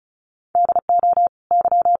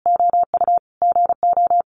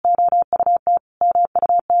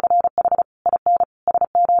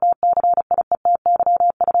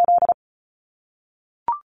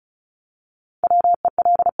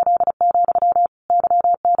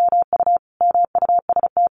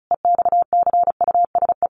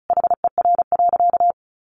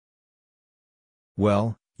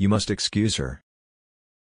 Well, you must excuse her.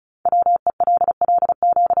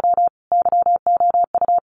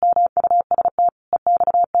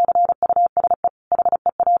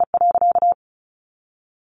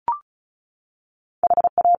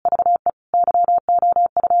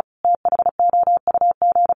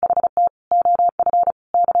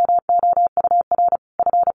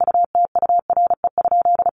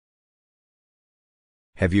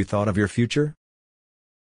 Have you thought of your future?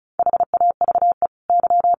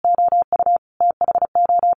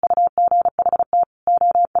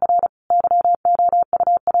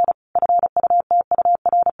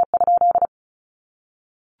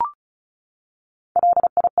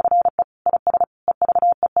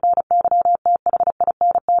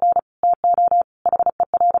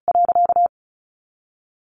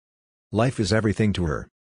 Life is everything to her.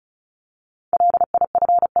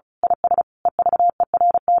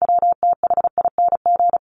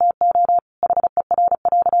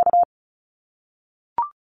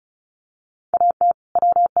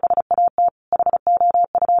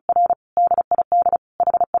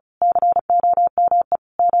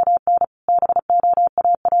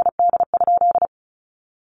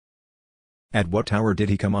 At what hour did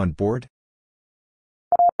he come on board?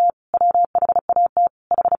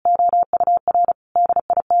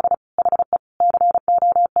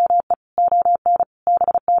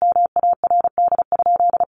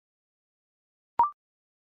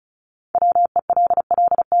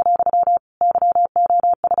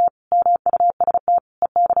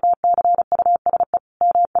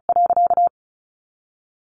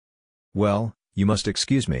 Well, you must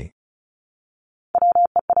excuse me.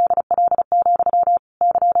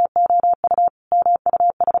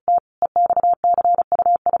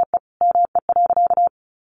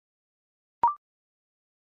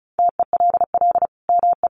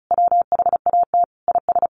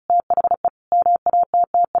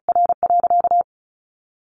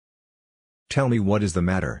 Tell me what is the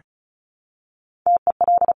matter.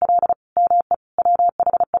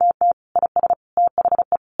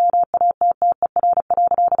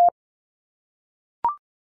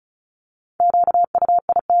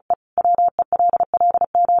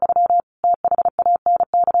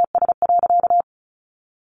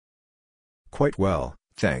 Quite well,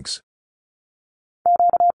 thanks.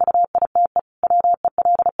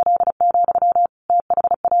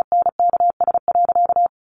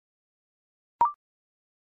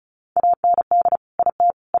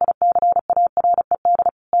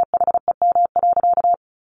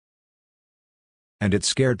 And it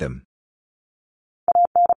scared them.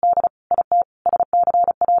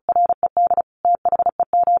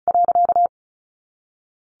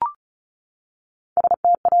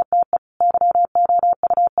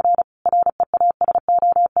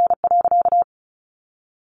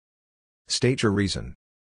 State your reason.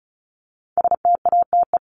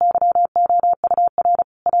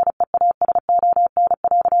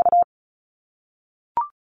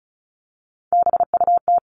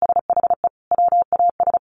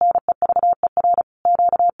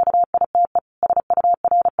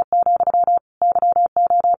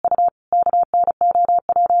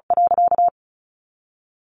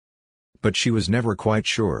 But she was never quite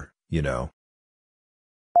sure, you know.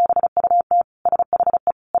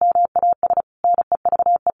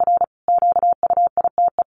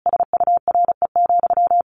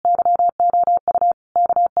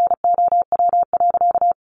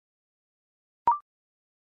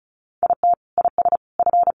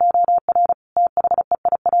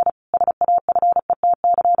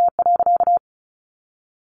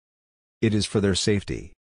 It is for their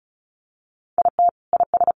safety.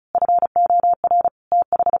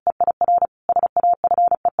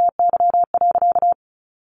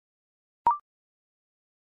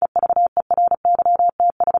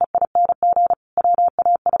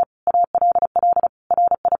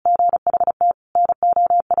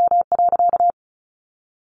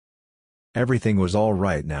 Everything was all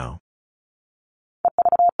right now.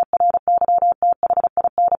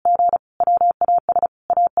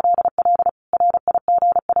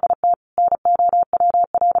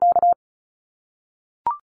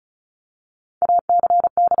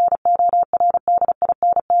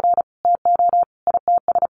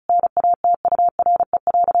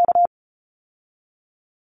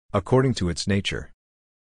 According to its nature.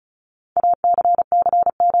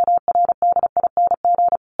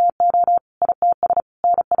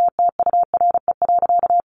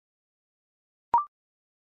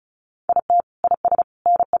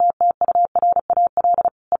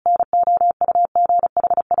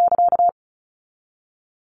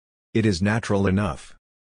 It is natural enough.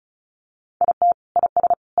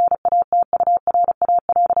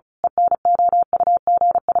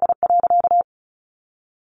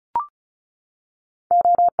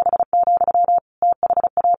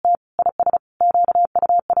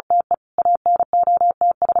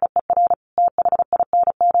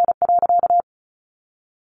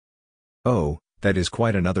 Oh, that is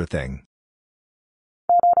quite another thing.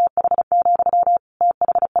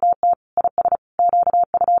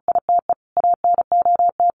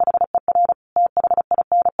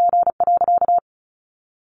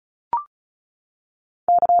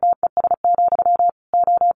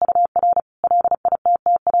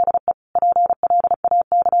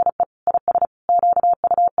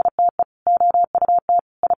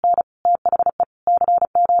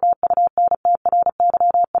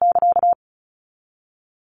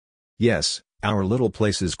 Yes, our little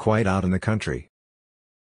place is quite out in the country.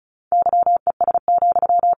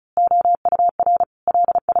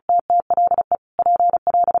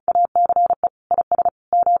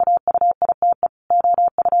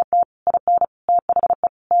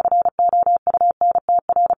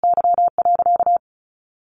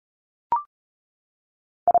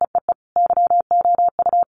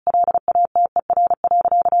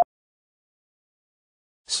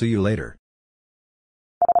 See you later.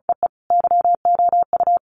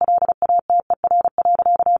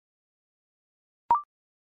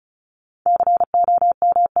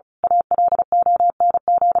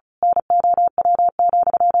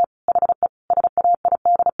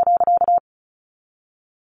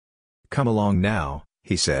 Come along now,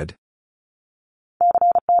 he said.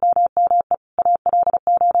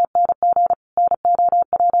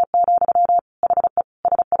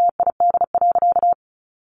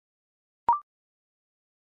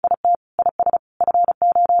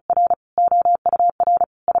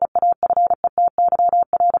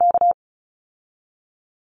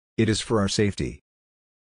 It is for our safety.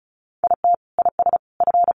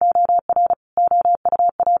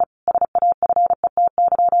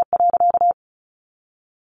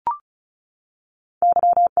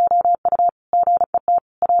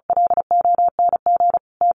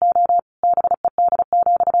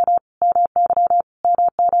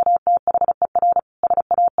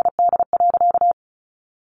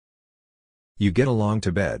 You get along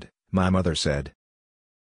to bed, my mother said.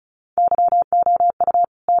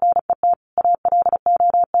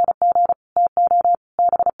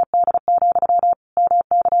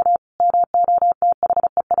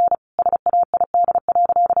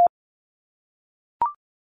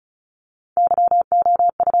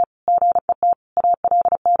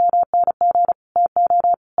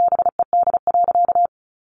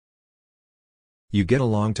 You get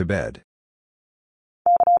along to bed.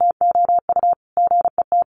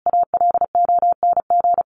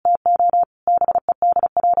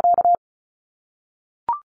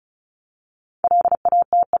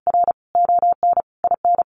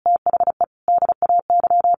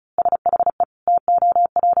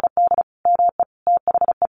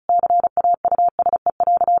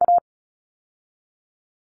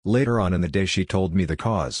 Later on in the day she told me the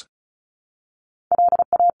cause.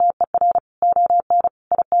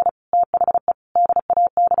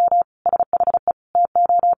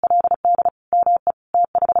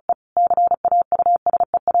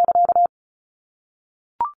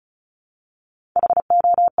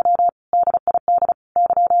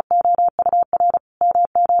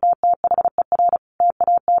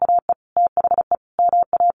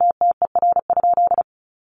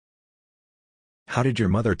 How did your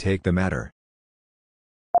mother take the matter?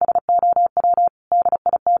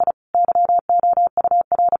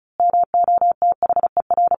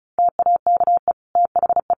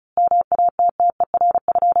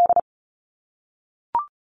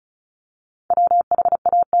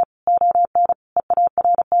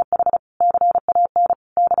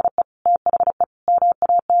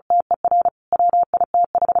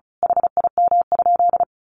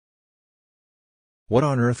 What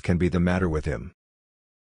on earth can be the matter with him?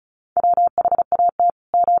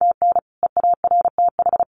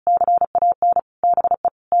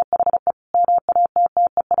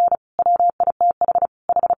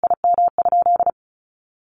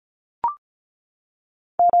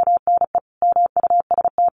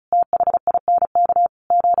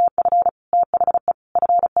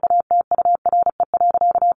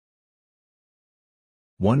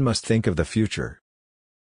 One must think of the future.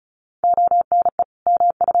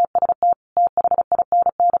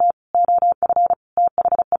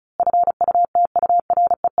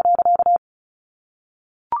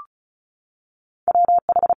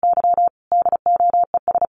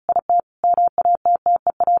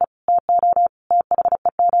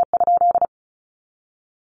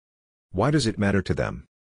 Why does it matter to them?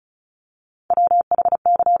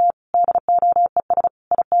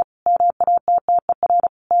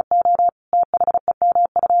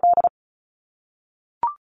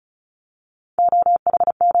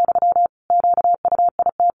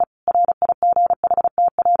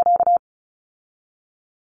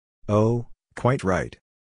 Oh, quite right.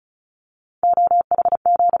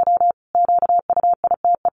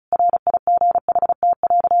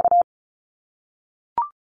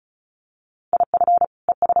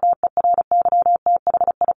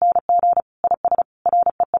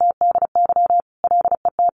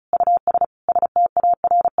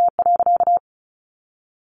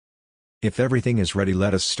 If everything is ready,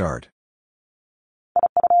 let us start.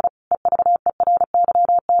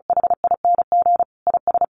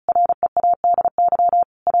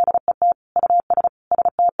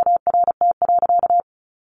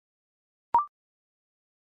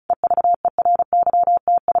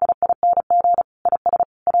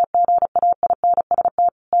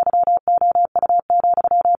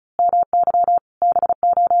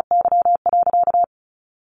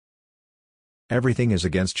 Everything is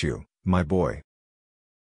against you, my boy.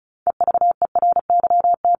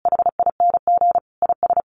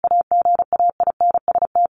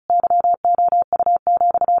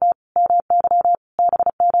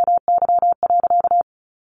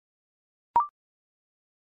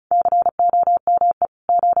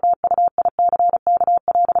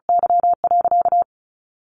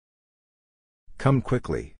 Come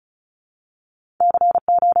quickly.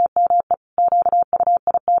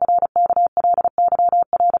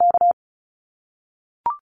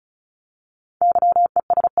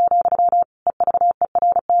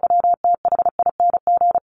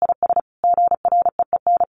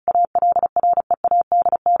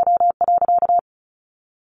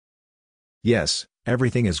 Yes,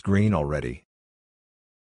 everything is green already.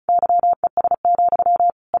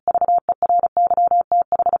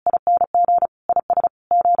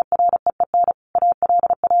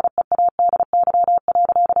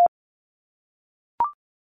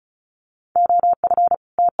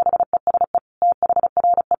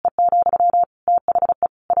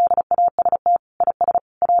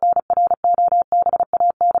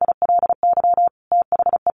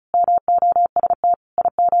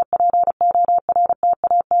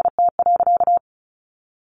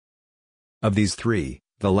 Of these three,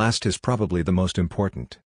 the last is probably the most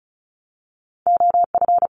important.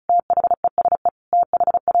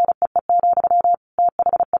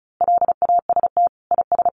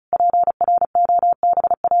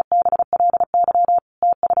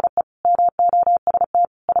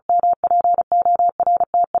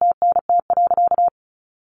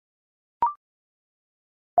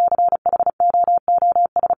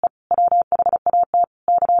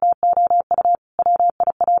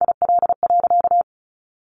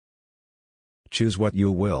 choose what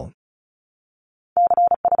you will.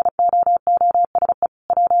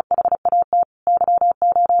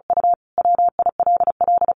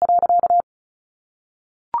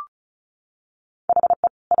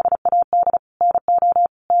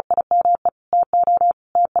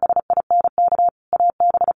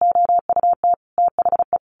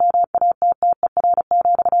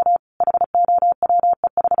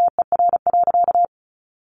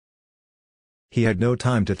 He had no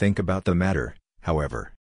time to think about the matter,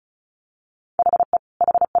 however.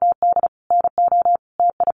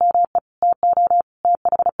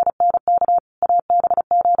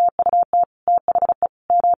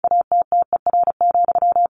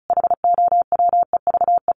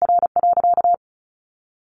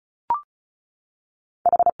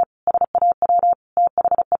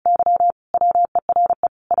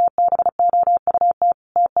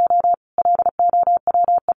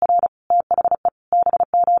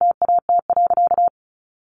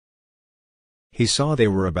 He saw they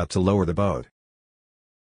were about to lower the boat.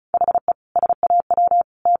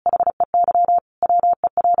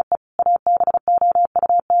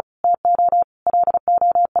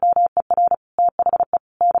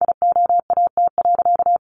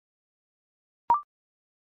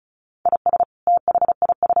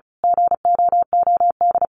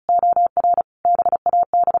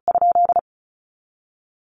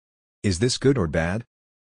 Is this good or bad?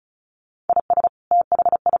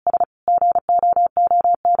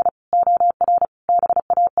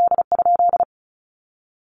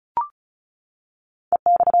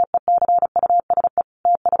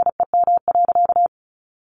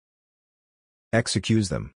 Excuse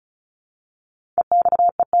them.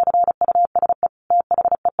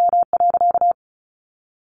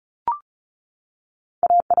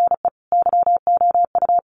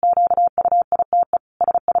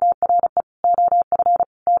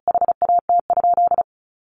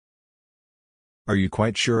 Are you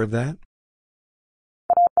quite sure of that?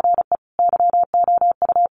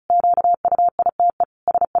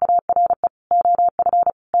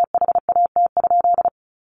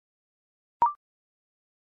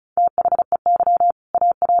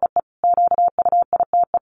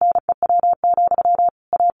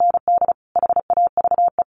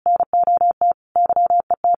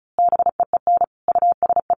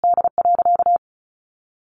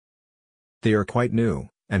 They are quite new,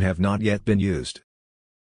 and have not yet been used.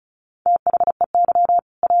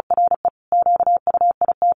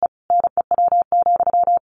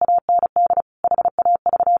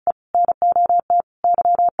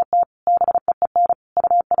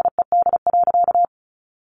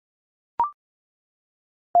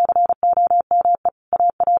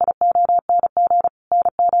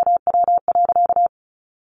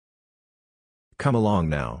 Come along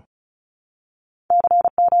now.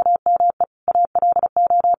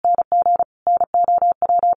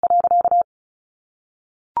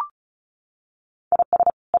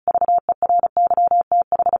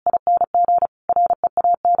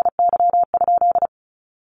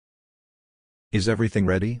 Is everything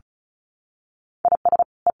ready?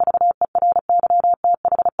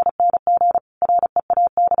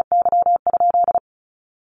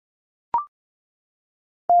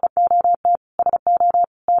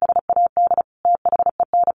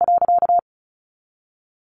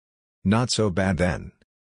 Not so bad then.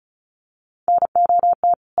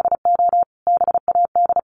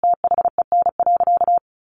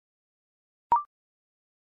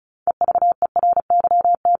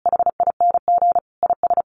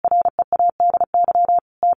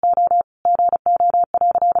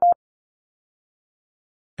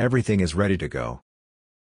 Everything is ready to go.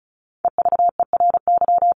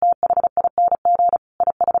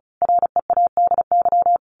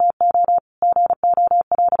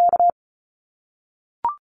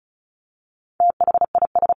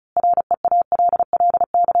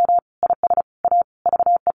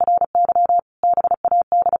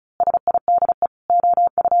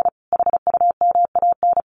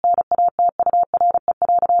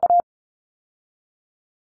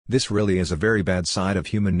 This really is a very bad side of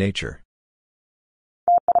human nature.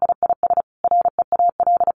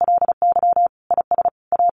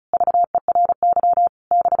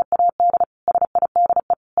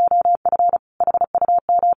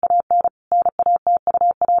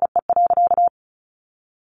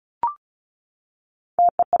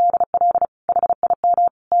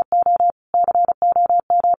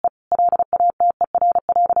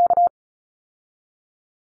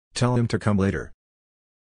 Tell him to come later.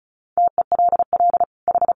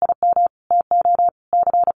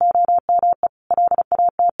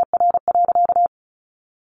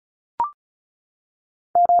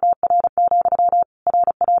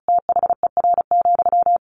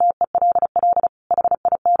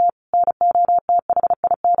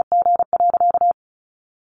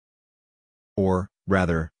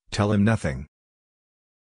 Rather, tell him nothing.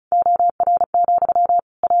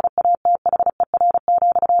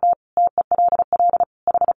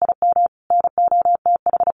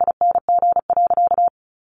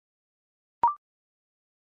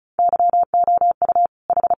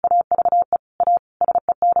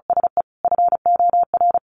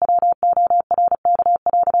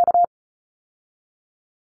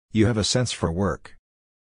 You have a sense for work.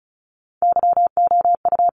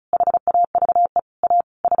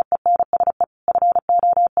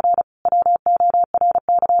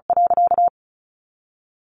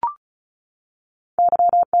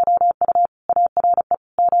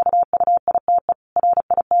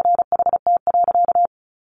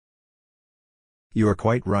 You are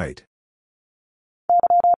quite right.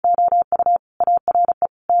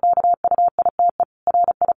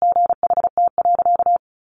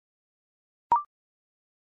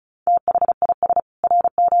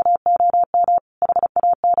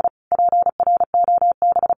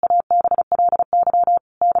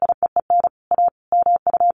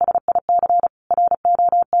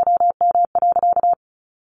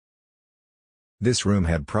 This room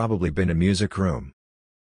had probably been a music room.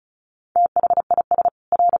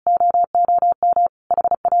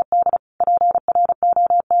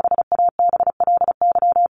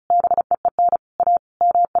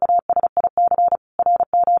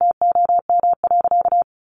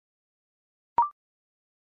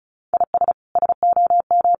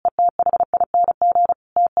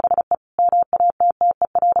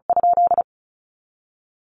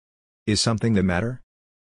 Is something the matter?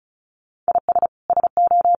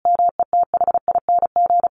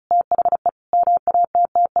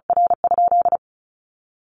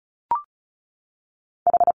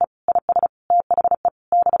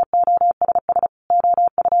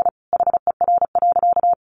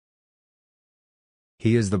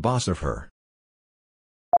 He is the boss of her.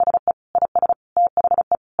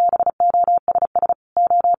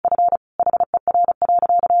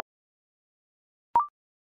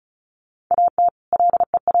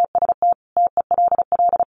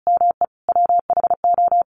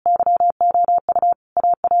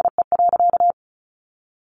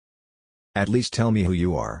 At least tell me who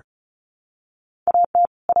you are.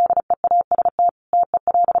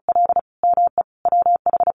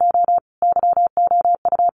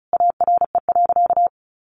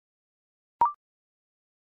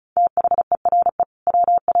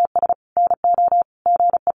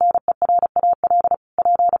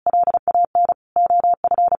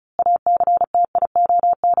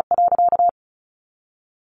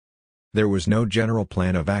 There was no general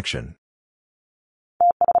plan of action.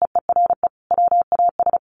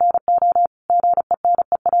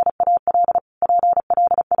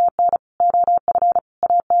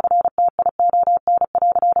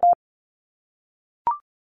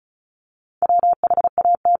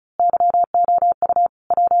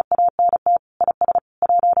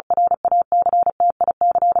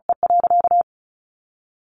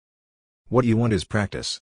 What you want is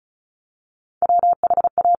practice.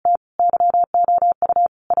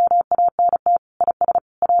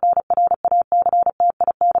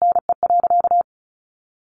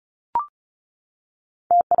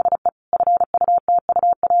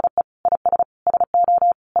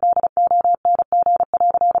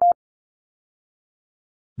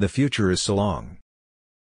 The future is so long.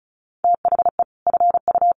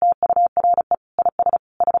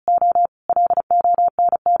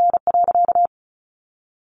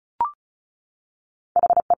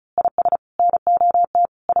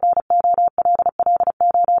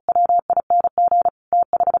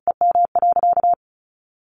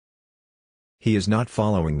 He is not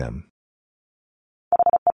following them.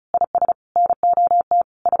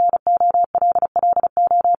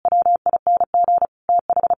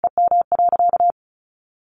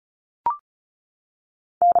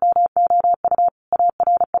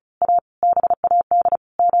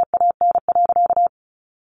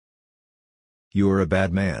 You are a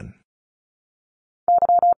bad man.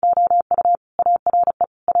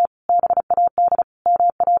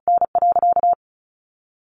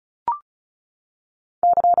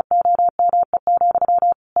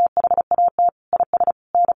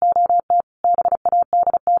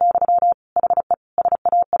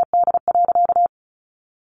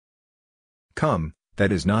 Come,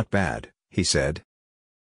 that is not bad, he said.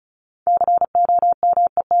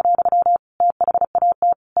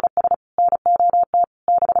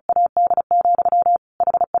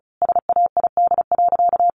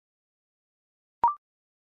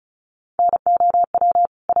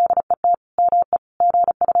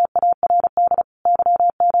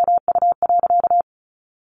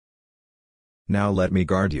 Now let me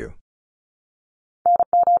guard you.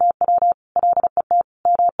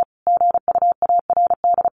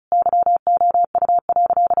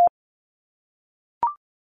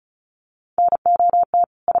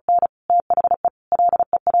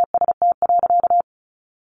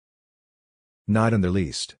 Not in the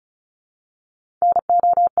least.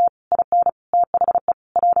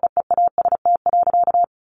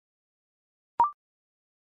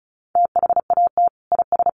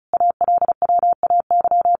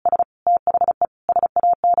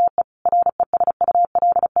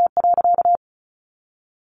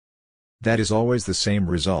 That is always the same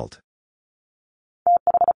result.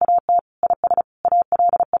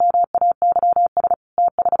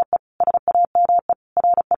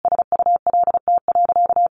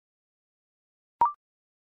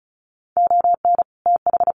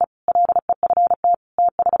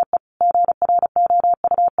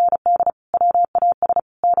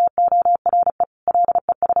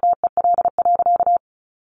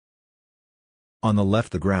 On the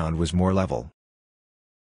left the ground was more level.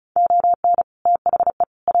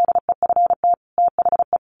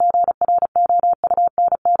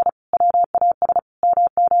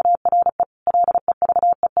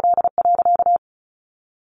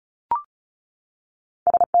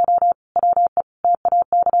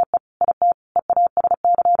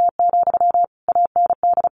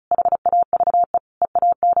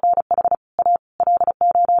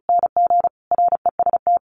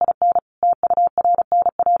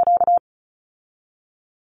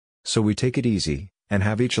 So we take it easy, and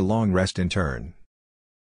have each a long rest in turn.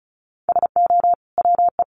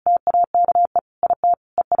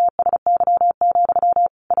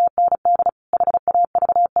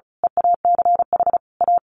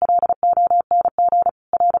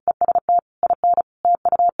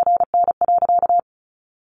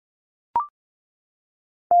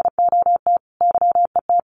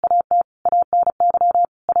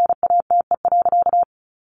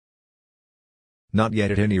 Not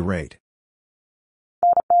yet at any rate.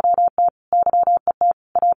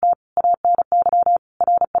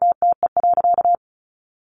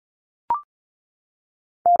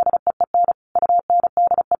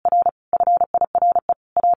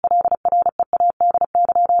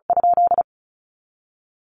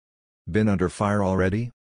 Been under fire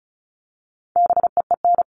already?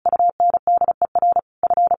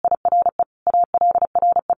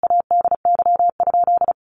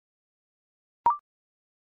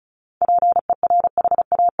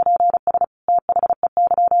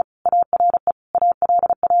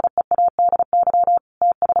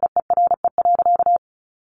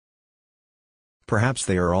 Perhaps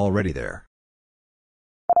they are already there.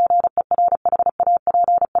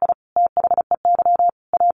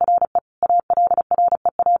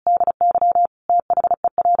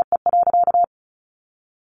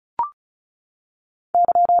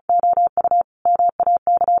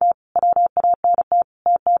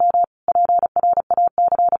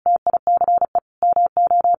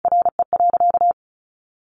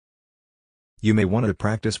 You may want to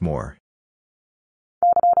practice more.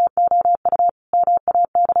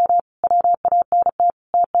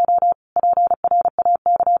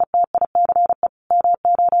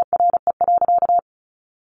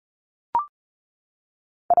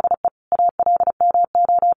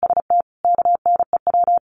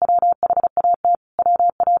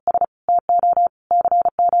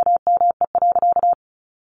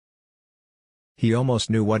 He almost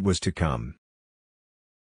knew what was to come.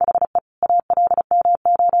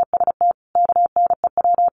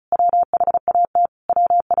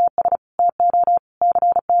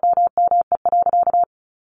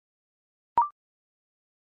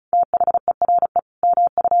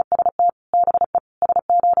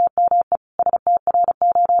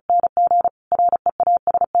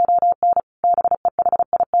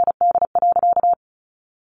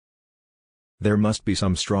 There must be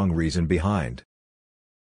some strong reason behind.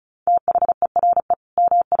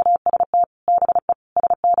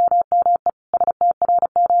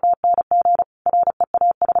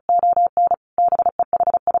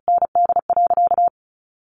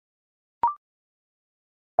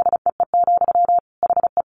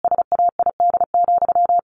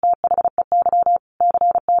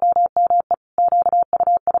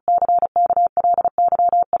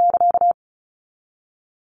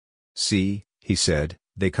 See, he said,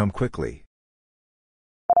 they come quickly.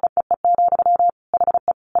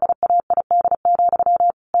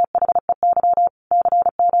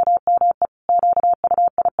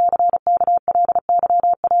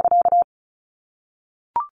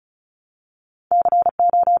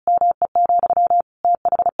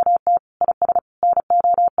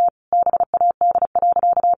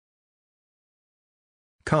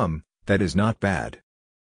 Come, that is not bad.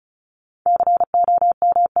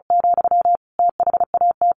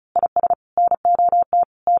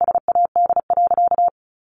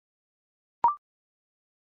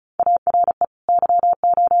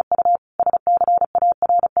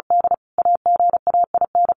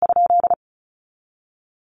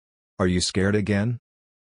 Are you scared again?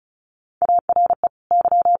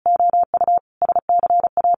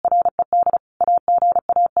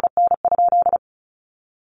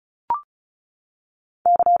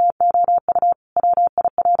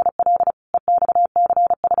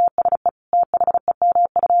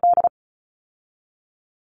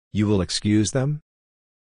 You will excuse them?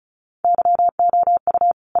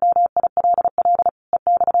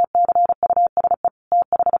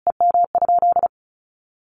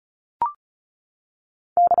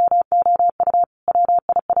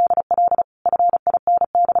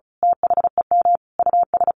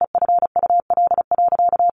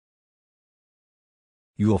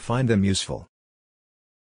 You will find them useful.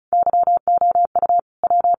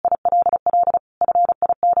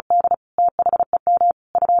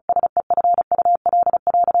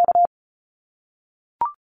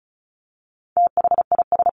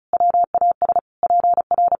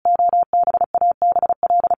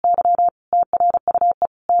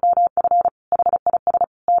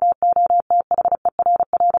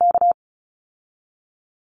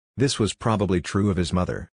 This was probably true of his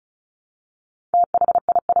mother.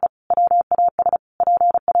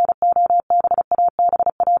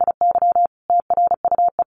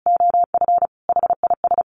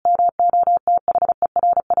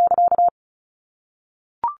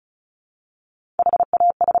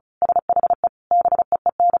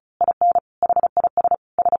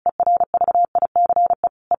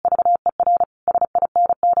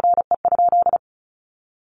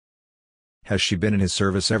 Has she been in his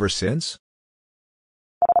service ever since?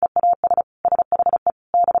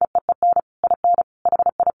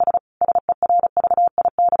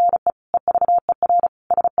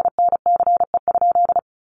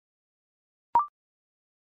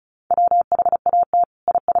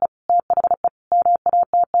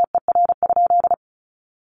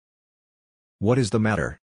 What is the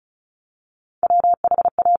matter?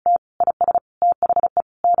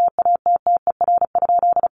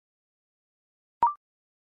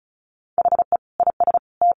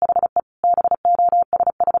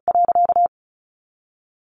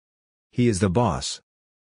 He is the boss.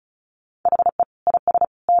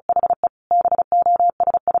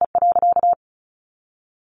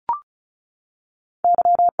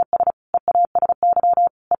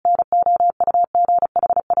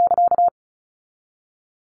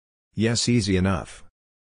 Yes, easy enough.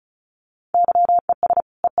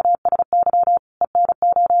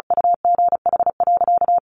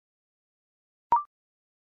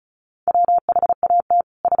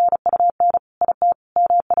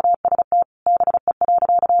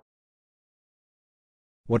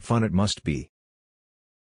 What fun it must be.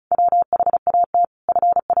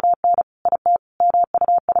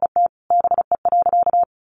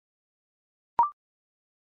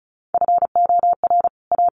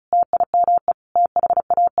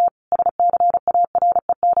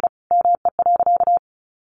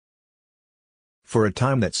 For a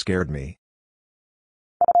time that scared me.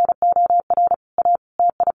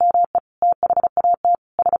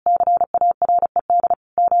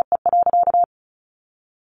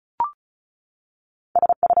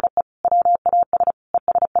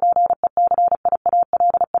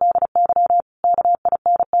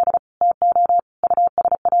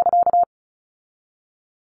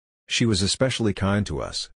 She was especially kind to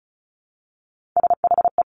us.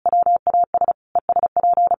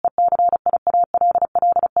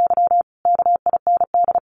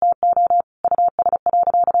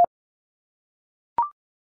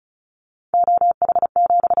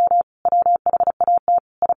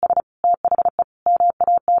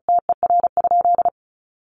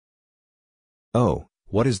 Oh,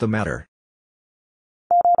 what is the matter?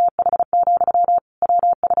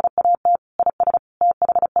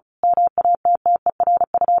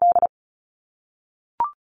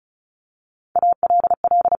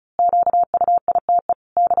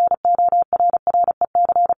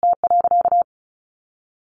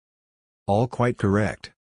 All quite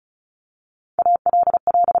correct.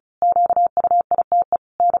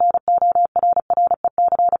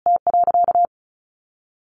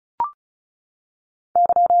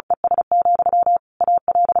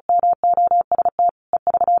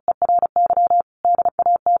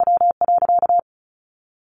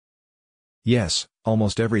 Yes,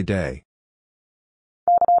 almost every day.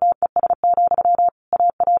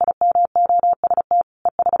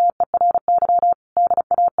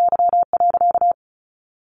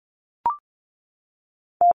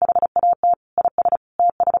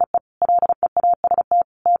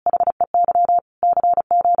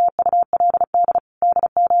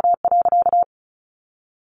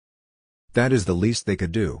 That is the least they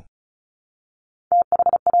could do.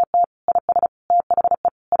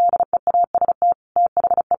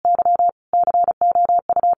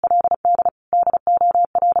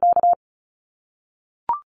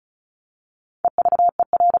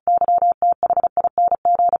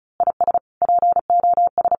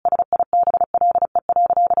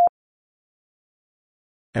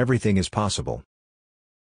 Everything is possible.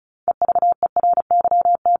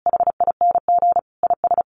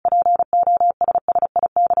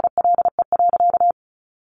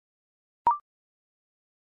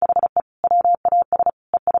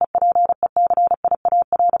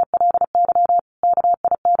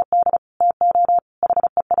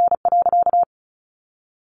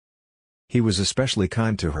 He was especially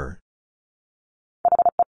kind to her.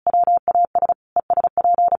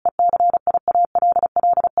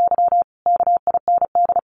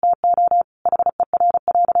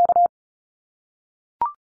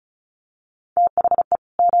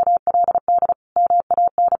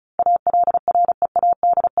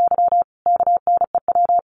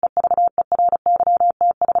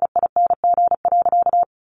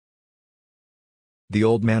 The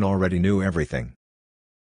old man already knew everything.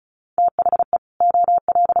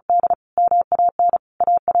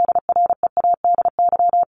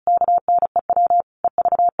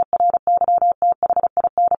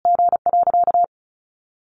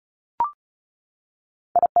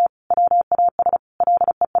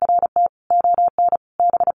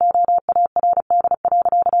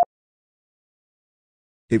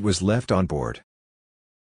 It was left on board.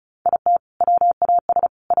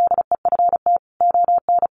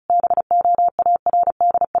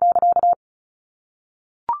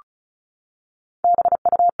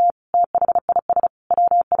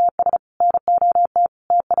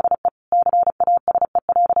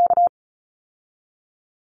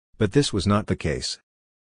 But this was not the case.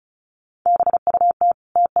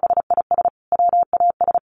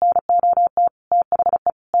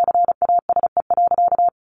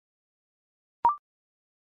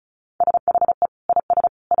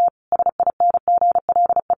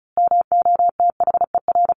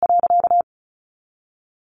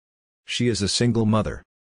 She is a single mother.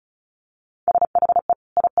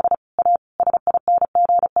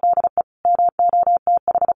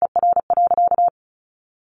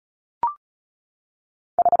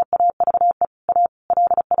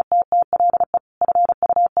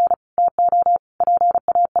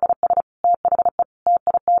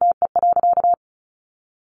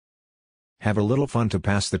 Have a little fun to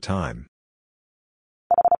pass the time.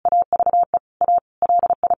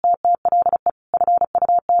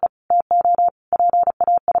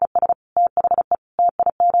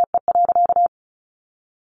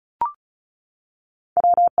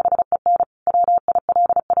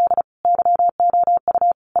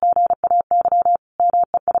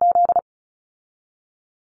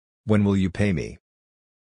 When will you pay me?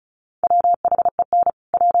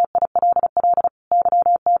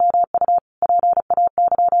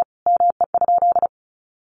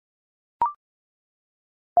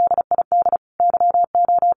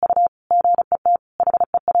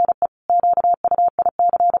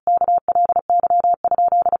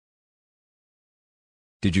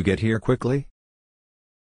 Did you get here quickly?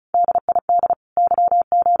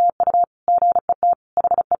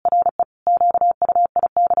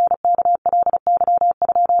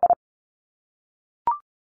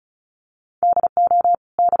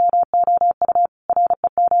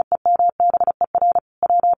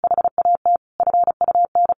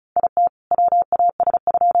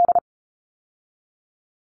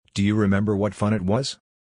 Do you remember what fun it was?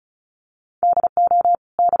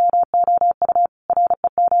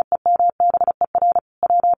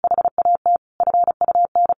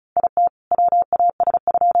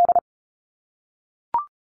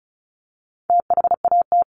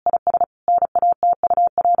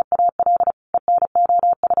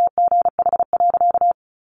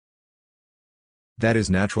 That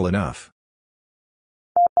is natural enough.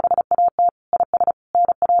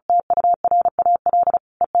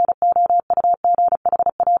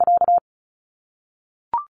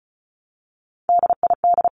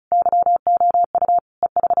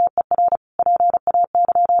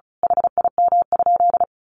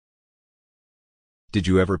 Did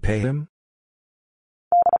you ever pay him?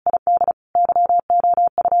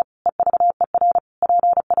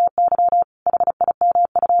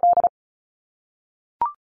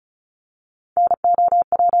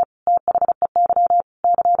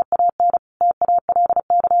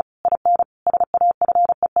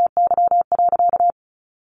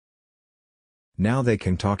 Now they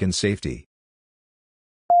can talk in safety.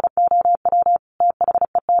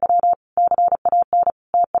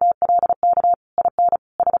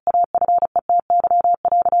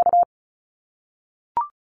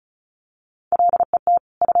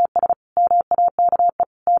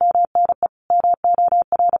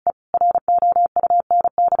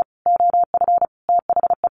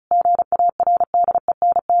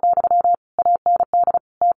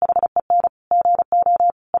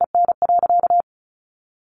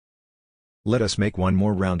 Let us make one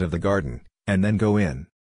more round of the garden, and then go in.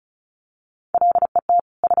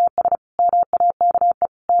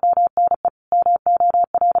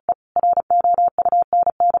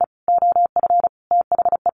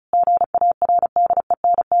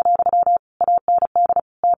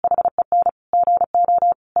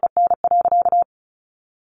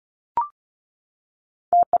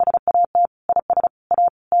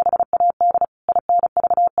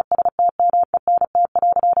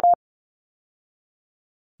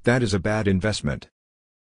 That is a bad investment.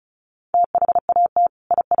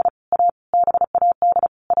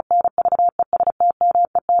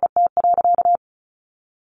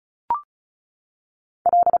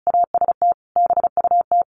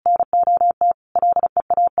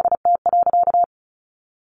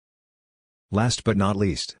 Last but not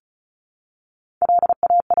least.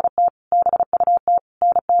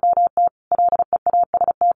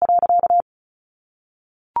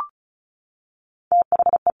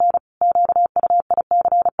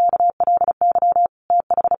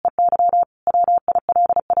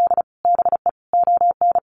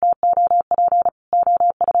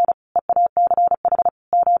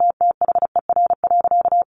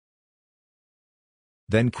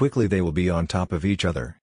 Then quickly they will be on top of each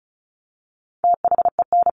other.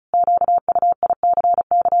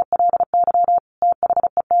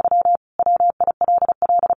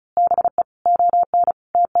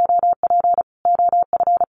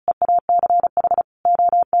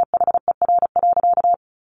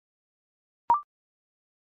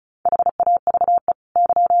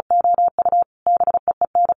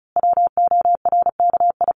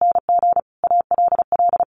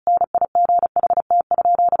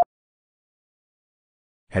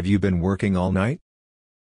 Have you been working all night?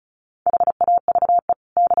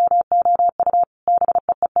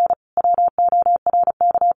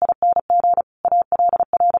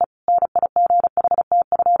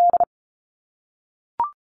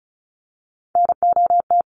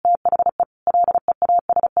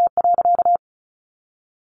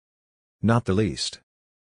 Not the least.